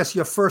 I guess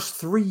your first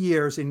 3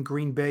 years in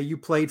Green Bay, you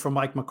played for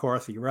Mike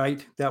McCarthy,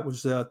 right? That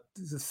was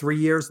 3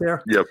 years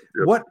there. Yep.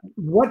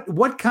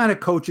 What kind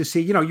of coach is he?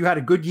 You know, you had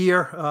a good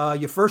year.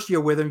 Your first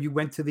year with him, you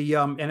went to the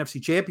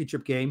NFC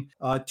Championship game.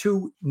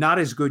 2 not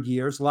as good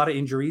years, a lot of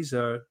injuries.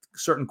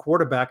 Certain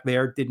quarterback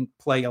there didn't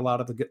play a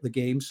lot of the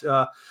games.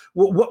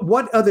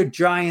 What other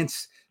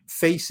Giants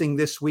facing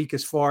this week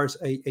as far as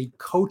a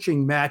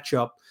coaching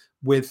matchup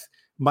with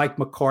Mike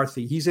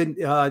McCarthy? He's in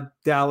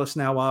Dallas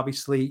now,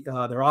 obviously.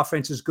 Their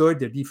offense is good.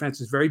 Their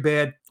defense is very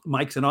bad.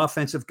 Mike's an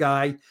offensive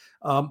guy.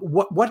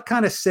 What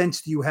kind of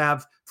sense do you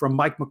have from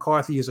Mike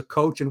McCarthy as a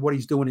coach and what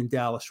he's doing in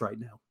Dallas right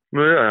now?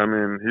 Well, yeah, I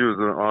mean, he was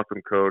an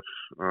awesome coach.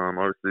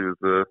 Obviously, he was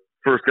the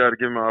first guy to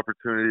give him an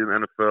opportunity in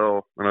the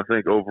NFL. And I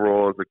think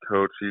overall as a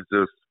coach, he's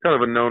just kind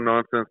of a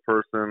no-nonsense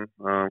person,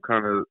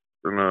 kind of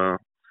in a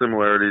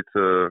similarity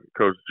to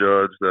Coach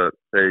Judge, that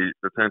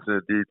attention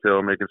to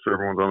detail, making sure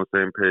everyone's on the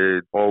same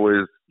page,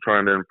 always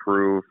trying to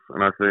improve.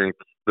 And I think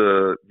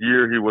the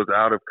year he was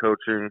out of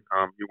coaching,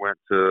 he went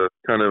to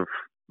kind of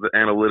the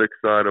analytics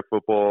side of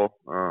football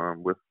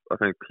with, I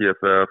think,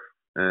 PFF,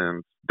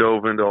 and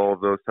dove into all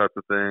of those types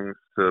of things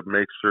to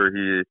make sure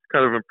he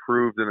kind of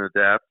improved and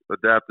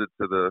adapted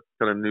to the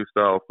kind of new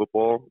style of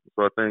football.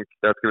 So I think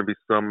that's going to be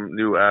some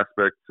new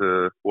aspect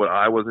to what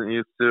I wasn't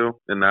used to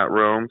in that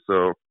realm.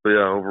 So, but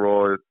yeah,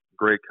 overall,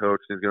 great coach.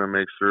 He's going to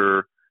make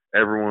sure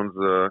everyone's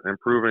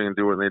improving and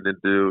do what they need to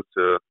do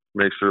to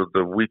make sure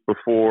the week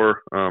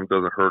before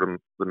doesn't hurt them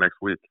the next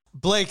week.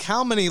 Blake,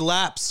 how many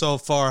laps so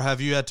far have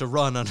you had to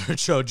run under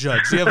Joe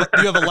Judge? Do you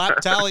have a lap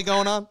tally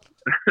going on?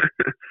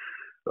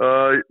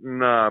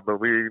 Nah, but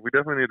we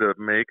definitely need to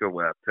make a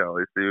lap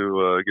tally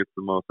to get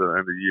the most at the end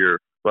of the year.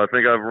 But I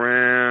think I've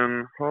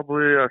ran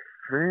probably,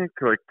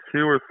 like 2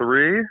 or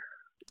 3.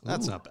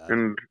 That's not bad.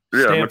 And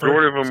yeah, Stanford.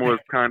 Majority of them was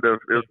kind of,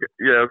 it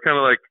was kind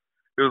of like,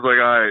 all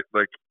right,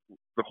 like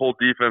the whole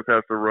defense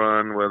has to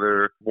run,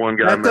 whether one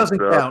guy messed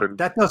up.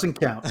 That doesn't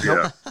count.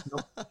 Yeah.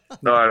 Nope.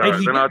 No, I know.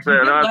 Hey,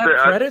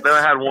 Then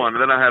I had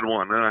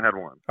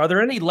one. Are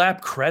there any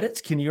lap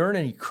credits? Can you earn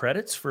any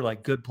credits for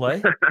like good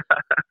play?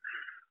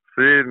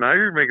 See, now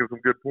you're making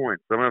some good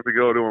points. I'm going to have to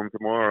go to him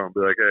tomorrow and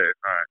be like, hey, all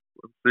right,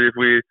 let's see if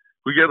we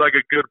get like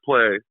a good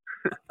play.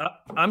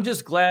 I'm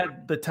just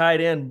glad the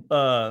tight end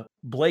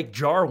Blake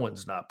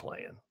Jarwin's not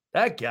playing.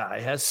 That guy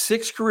has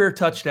 6 career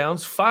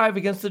touchdowns, 5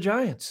 against the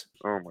Giants.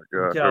 Oh, my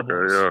God.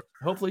 Cowboys. Okay, yeah.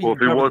 Hopefully well, if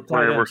he was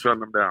playing, we're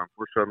shutting him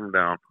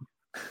down.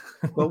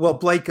 Well,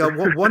 Blake,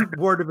 one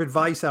word of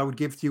advice I would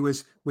give to you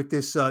is with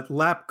this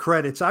lap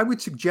credits, I would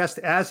suggest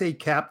as a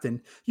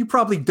captain, you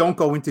probably don't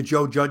go into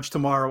Joe Judge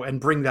tomorrow and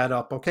bring that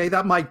up. Okay,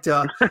 that might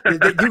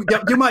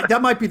that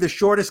might be the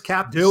shortest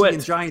captaincy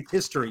in Giants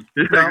history.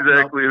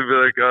 Exactly. It'd be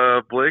like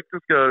Blake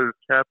just got his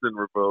captain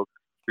revoked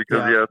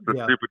because he asked a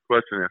stupid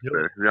question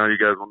yesterday. Yep. Now you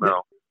guys will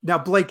know. Now,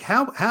 Blake,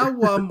 how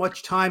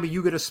much time are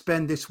you going to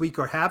spend this week,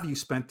 or have you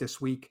spent this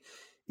week,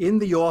 in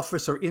the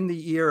office or in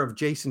the ear of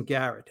Jason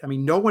Garrett? I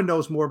mean, no one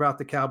knows more about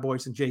the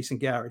Cowboys than Jason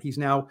Garrett. He's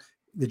now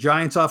the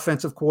Giants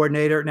offensive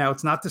coordinator. Now,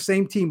 it's not the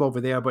same team over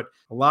there, but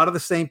a lot of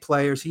the same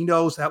players. He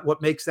knows what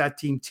makes that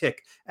team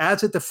tick.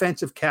 As a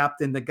defensive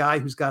captain, the guy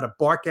who's got to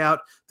bark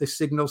out the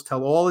signals,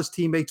 tell all his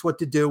teammates what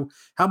to do.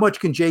 How much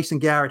can Jason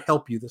Garrett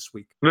help you this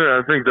week?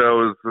 Yeah, I think that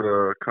was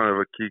kind of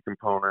a key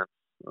component.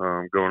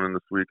 Going in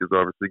this week is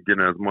obviously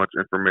getting as much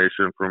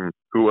information from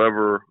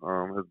whoever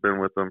has been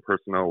with them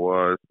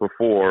personnel-wise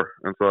before.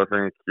 And so I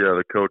think,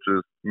 the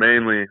coaches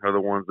mainly are the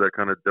ones that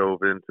kind of dove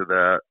into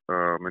that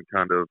and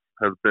kind of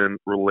has been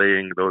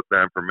relaying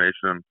that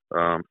information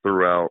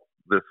throughout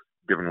this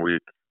given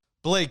week.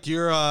 Blake,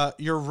 your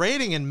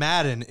rating in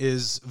Madden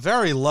is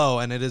very low,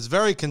 and it is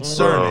very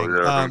concerning.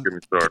 Oh, yeah, don't get me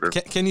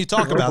started. Can you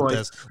talk about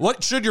this?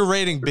 What should your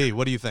rating be?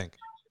 What do you think?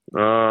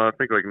 I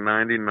think like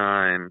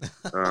 99.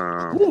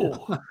 At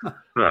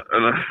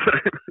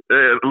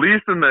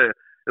least in the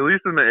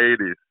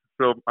 80s.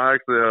 So I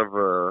actually have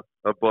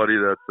a buddy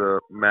that's a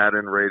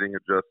Madden rating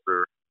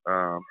adjuster,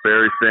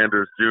 Barry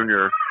Sanders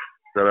Jr.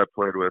 that I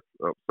played with.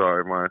 Oh,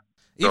 sorry, my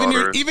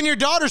daughter. Even your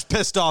daughter's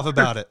pissed off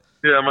about it.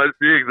 Yeah,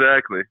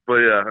 exactly. But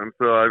and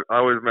so I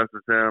always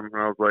messaged him,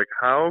 and I was like,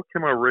 how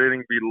can my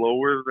rating be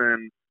lower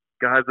than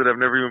guys that have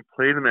never even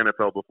played in the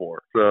NFL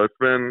before? So it's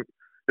been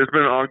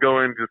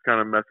ongoing, just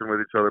kind of messing with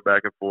each other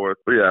back and forth.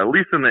 But at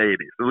least in the 80s.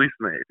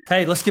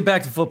 Hey, let's get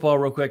back to football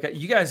real quick.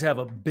 You guys have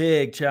a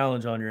big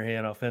challenge on your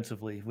hand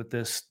offensively with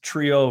this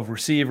trio of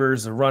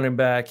receivers, the running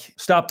back.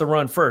 Stop the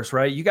run first,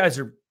 right? You guys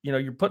are,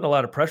 you're putting a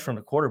lot of pressure on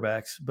the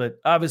quarterbacks, but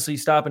obviously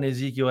stopping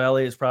Ezekiel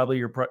Elliott is probably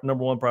your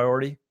number one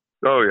priority.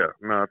 Oh, yeah.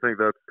 No, I think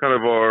that's kind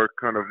of our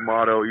kind of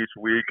motto each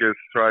week is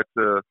try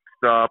to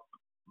stop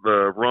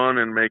the run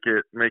and make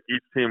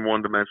each team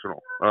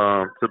one-dimensional.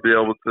 To be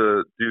able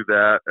to do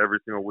that every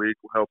single week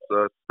helps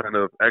us kind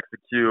of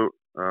execute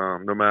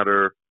no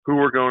matter who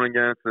we're going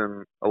against,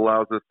 and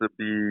allows us to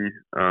be,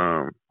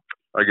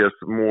 I guess,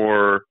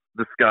 more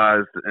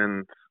disguised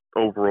and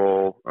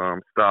overall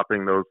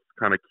stopping those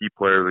kind of key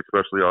players,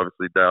 especially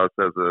obviously Dallas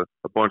has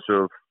a bunch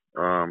of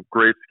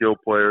great skill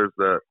players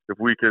that if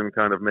we can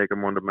kind of make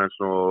them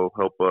one-dimensional,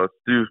 help us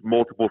do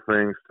multiple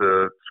things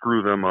to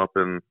screw them up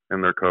in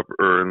their cover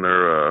or in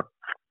their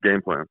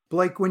game plan.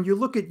 Blake, when you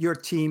look at your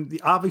team,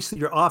 obviously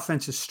your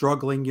offense is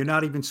struggling. You're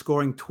not even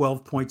scoring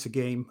 12 points a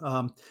game.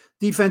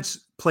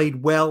 Defense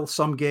played well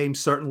some games,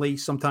 certainly,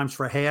 sometimes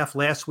for half.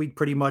 Last week,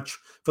 pretty much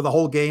for the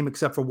whole game,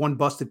 except for one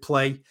busted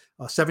play.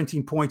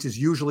 17 points is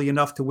usually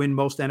enough to win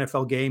most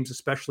NFL games,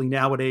 especially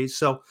nowadays.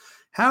 So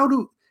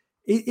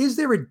is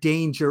there a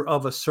danger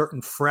of a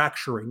certain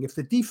fracturing if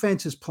the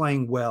defense is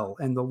playing well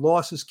and the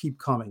losses keep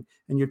coming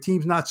and your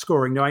team's not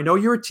scoring? Now, I know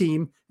you're a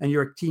team and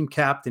you're a team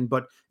captain,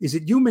 but is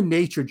it human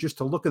nature just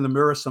to look in the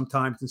mirror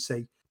sometimes and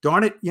say,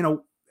 darn it,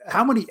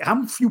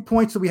 how few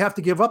points do we have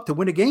to give up to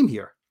win a game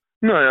here?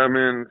 No, I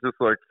mean, just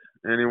like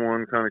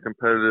anyone kind of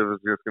competitive is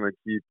just going to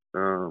keep,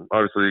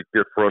 obviously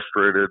get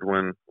frustrated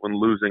when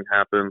losing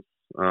happens.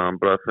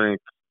 But I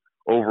think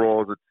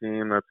overall as a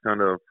team, that's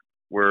kind of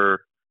where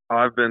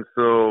I've been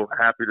so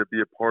happy to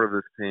be a part of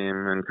this team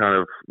and kind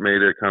of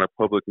made it kind of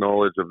public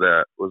knowledge of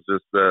that, was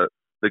just that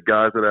the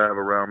guys that I have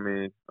around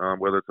me,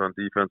 whether it's on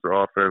defense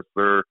or offense,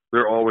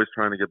 they're always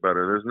trying to get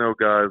better. There's no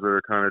guys that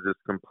are kind of just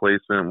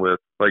complacent with,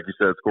 like you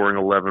said, scoring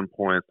 11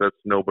 points. That's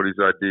nobody's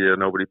idea.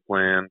 Nobody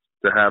planned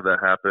to have that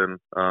happen.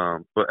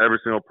 But every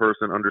single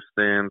person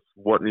understands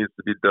what needs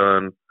to be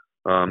done.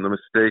 The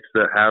mistakes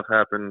that have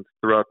happened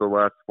throughout the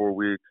last 4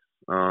 weeks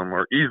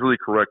are easily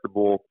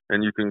correctable,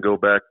 and you can go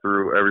back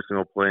through every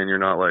single play and you're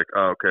not like,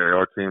 oh, okay,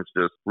 our team's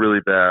just really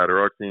bad or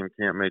our team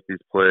can't make these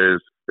plays.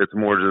 It's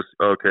more just,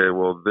 okay,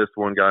 well, this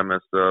one guy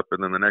messed up,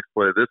 and then the next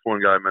play, this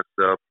one guy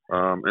messed up.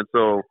 And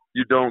so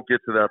you don't get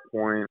to that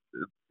point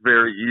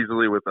very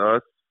easily with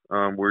us,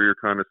 where you're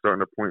kind of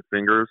starting to point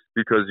fingers,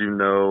 because you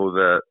know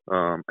that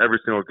every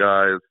single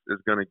guy is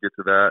going to get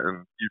to that,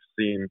 and you've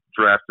seen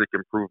drastic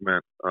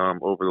improvement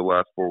over the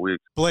last 4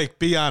 weeks. Blake,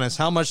 be honest.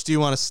 How much do you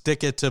want to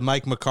stick it to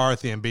Mike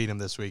McCarthy and beat him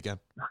this weekend?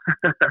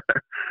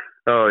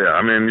 Oh yeah,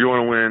 I mean, you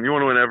want to win. You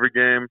want to win every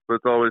game, but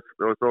it's always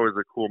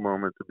a cool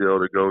moment to be able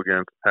to go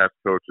against past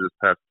coaches,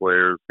 past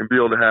players, and be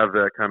able to have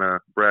that kind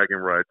of bragging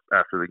rights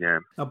after the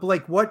game. Now,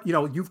 Blake,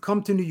 you've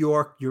come to New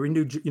York. You're in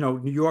New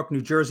York,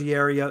 New Jersey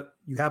area.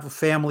 You have a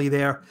family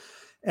there.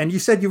 And you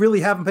said you really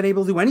haven't been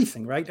able to do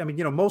anything, right? I mean,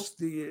 most of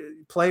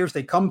the players,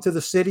 they come to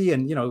the city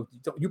and,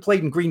 you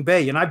played in Green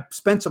Bay, and I've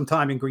spent some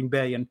time in Green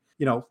Bay, and,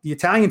 the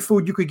Italian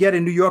food you could get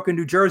in New York and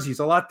New Jersey is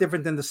a lot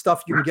different than the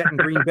stuff you can get in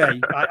Green Bay.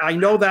 I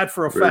know that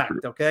for a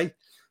fact, okay?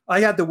 I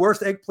had the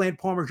worst eggplant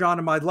parmesan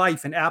in my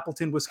life in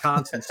Appleton,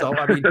 Wisconsin. So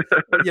I mean,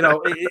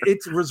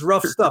 it was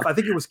rough stuff. I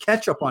think it was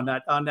ketchup on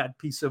that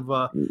piece of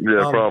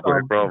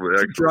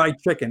probably dried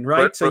chicken,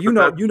 right? But, so but you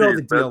know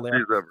the cheese, deal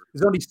there.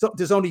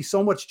 There's only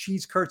so much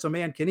cheese curds a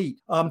man can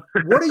eat. What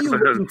are you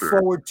looking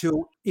forward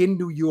to in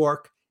New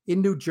York,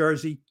 in New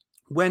Jersey,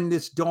 when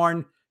this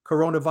darn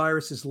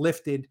coronavirus is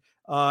lifted?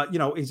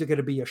 Is it going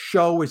to be a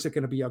show? Is it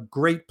going to be a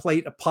great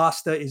plate of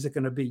pasta? Is it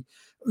going to be,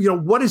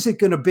 what is it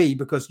going to be?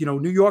 Because,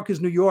 New York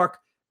is New York,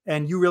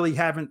 and you really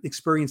haven't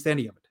experienced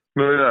any of it.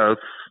 No, yeah,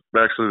 it's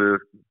actually the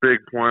big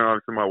point.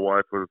 Obviously, my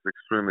wife was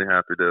extremely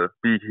happy to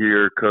be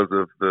here because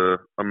of the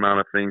amount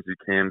of things you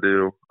can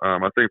do.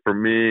 I think for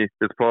me,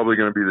 it's probably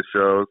going to be the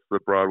shows, the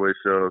Broadway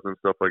shows and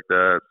stuff like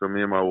that. So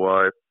me and my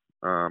wife,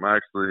 I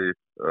actually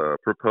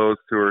proposed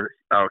to her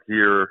out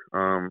here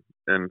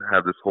and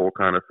had this whole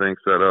kind of thing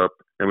set up.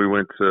 And we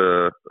went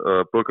to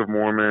Book of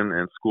Mormon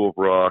and School of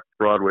Rock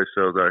Broadway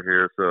shows out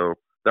here. So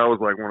that was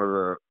like one of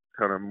the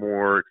kind of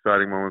more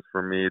exciting moments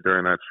for me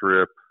during that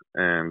trip.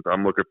 And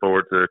I'm looking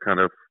forward to kind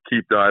of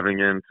keep diving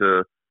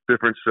into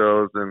different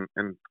shows.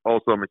 And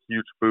also I'm a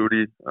huge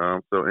foodie.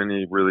 So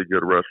any really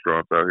good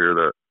restaurants out here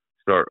that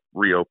start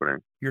reopening.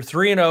 You're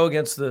 3-0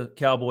 against the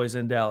Cowboys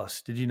in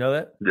Dallas. Did you know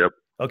that? Yep.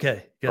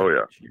 Okay. Good. Oh,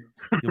 yeah.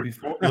 You'll be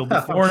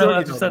 4-0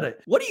 after Sunday.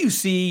 What do you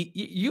see?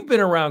 You've been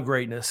around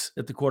greatness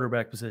at the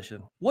quarterback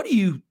position. What do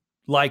you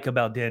like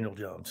about Daniel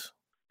Jones?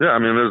 Yeah, I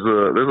mean,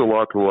 there's a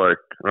lot to like.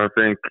 I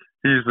think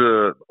he's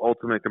the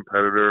ultimate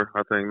competitor.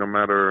 I think no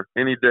matter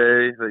any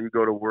day that you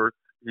go to work,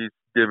 he's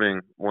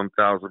giving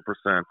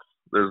 1,000%.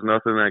 There's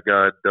nothing that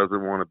guy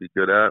doesn't want to be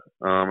good at.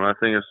 And I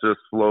think it's just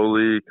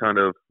slowly kind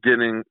of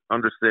getting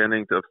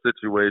understanding of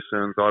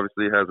situations.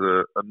 Obviously, he has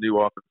a new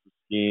offensive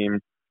scheme.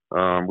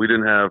 We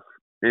didn't have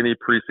any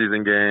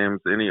preseason games,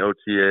 any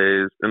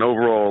OTAs, and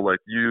overall, like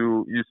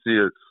you see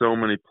it so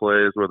many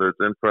plays, whether it's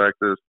in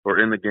practice or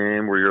in the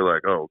game, where you're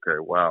like, oh, okay,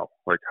 wow.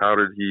 Like, how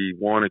did he,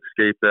 one,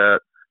 escape that?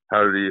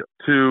 How did he,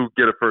 two,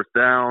 get a first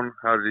down?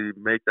 How did he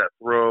make that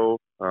throw?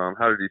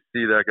 How did he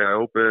see that guy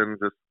open?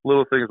 Just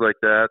little things like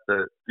that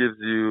gives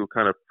you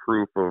kind of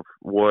proof of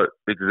what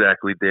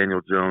exactly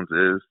Daniel Jones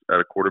is at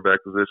a quarterback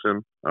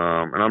position.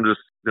 And I'm just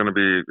going to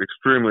be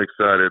extremely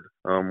excited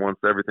once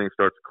everything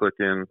starts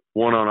clicking,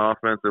 one on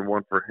offense and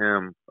one for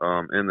him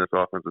in this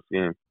offensive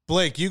scheme.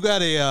 Blake, you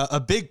got a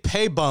big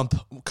pay bump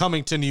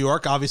coming to New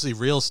York. Obviously,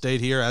 real estate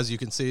here, as you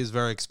can see, is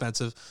very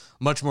expensive,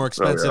 much more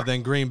expensive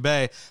than Green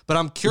Bay. But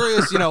I'm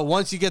curious,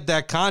 once you get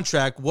that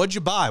contract, what'd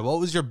you buy?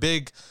 What was your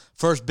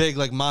first big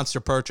monster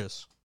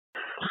purchase?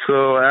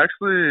 So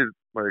actually,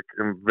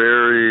 I'm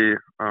very,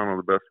 I don't know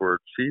the best word,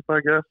 cheap,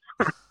 I guess.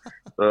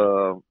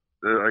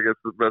 I guess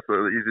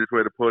the easiest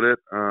way to put it.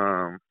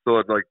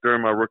 So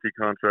during my rookie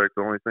contract,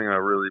 the only thing I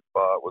really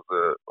bought was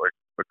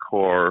a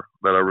car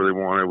that I really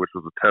wanted, which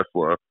was a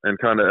Tesla. And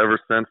kind of ever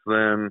since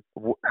then,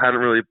 hadn't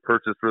really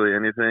purchased really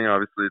anything.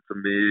 Obviously, to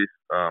me,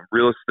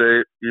 real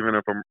estate, even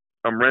if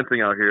I'm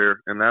renting out here,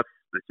 and that's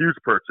a huge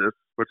purchase,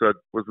 which I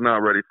was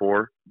not ready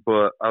for.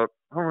 But I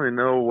don't really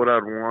know what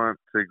I'd want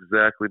to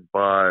exactly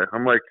buy.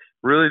 I'm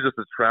really just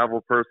a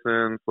travel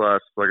person /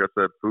 like I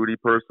said,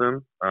 foodie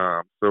person.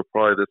 So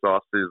probably this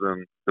off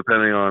season,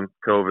 depending on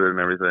COVID and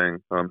everything,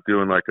 I'm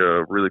doing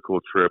a really cool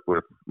trip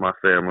with my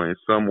family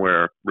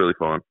somewhere really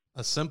fun.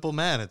 A simple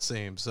man, it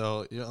seems.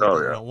 So,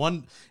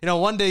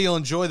 one day you'll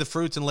enjoy the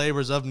fruits and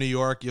labors of New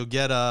York. You'll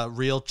get a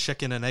real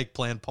chicken and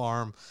eggplant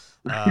parm.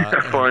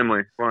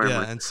 Finally.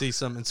 Yeah, and see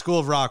some. And School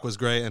of Rock was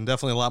great, and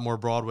definitely a lot more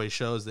Broadway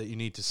shows that you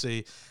need to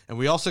see. And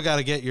we also got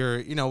to get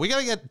we got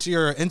to get to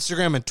your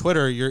Instagram and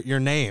Twitter, your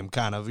name,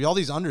 kind of. All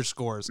these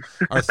underscores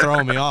are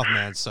throwing me off,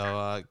 man.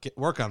 So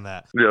work on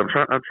that. Yeah,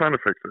 I'm trying to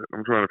fix it.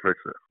 It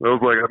was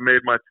I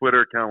made my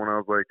Twitter account when I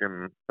was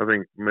in, I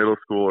think, middle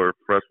school or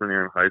freshman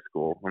year in high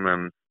school. And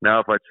then now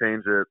if I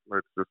change it,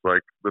 it's just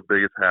the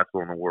biggest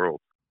hassle in the world.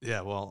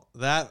 Yeah, well,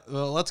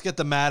 let's get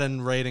the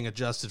Madden rating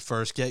adjusted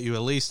first. Get you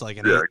at least an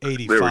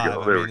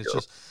 85. It's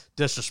just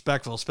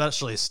disrespectful,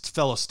 especially a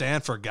fellow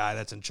Stanford guy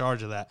that's in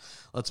charge of that.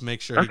 Let's make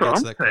sure he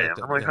gets that correct.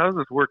 I'm how does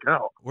this work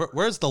out?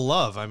 Where's the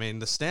love? I mean,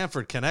 the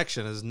Stanford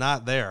connection is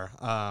not there.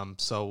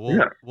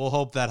 So we'll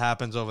hope that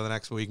happens over the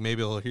next week.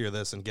 Maybe we'll hear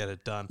this and get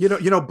it done.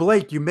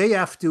 Blake, you may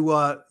have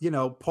to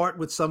part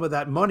with some of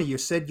that money. You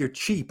said you're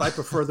cheap. I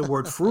prefer the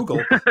word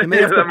frugal. You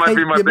may have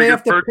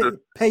to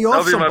pay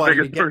off somebody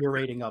to get your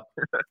rating up.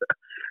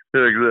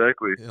 Yeah,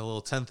 exactly. A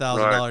little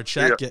 $10,000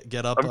 check,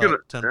 get up 10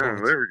 points.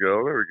 There we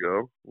go.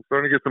 We're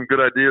starting to get some good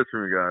ideas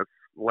from you guys.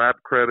 Lap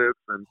credits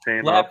and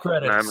chain lap up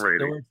credits.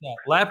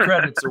 Lap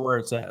credits are where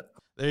it's at.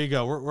 There you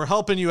go. We're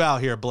helping you out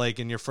here, Blake,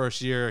 in your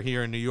first year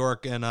here in New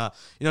York. And,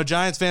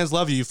 Giants fans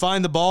love you. You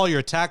find the ball,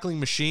 you're a tackling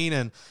machine,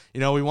 and,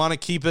 we want to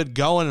keep it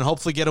going and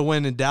hopefully get a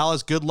win in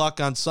Dallas. Good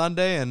luck on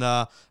Sunday, and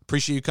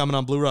appreciate you coming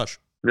on Blue Rush.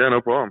 Yeah,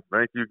 no problem.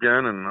 Thank you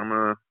again, and I'm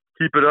going to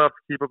keep up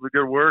the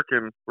good work,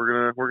 and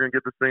we're gonna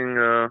get this thing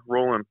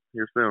rolling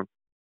here soon.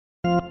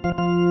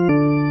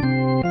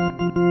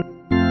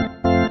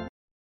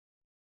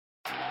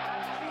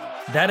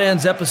 That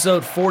ends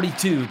episode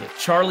 42, the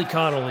Charlie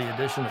Connolly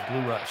edition of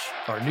Blue Rush,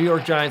 our New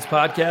York Giants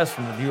podcast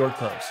from the New York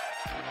Post.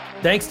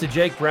 Thanks to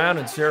Jake Brown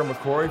and Sarah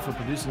McCrory for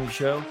producing the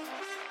show.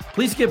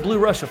 Please give Blue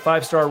Rush a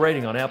 5-star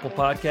rating on Apple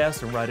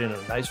Podcasts and write in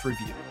a nice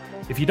review.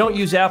 If you don't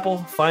use Apple,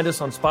 find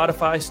us on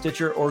Spotify,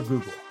 Stitcher, or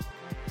Google.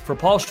 For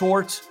Paul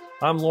Schwartz,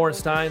 I'm Lawrence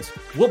Steins.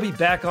 We'll be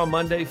back on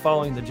Monday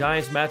following the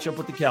Giants matchup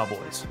with the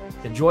Cowboys.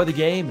 Enjoy the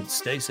game and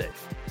stay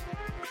safe.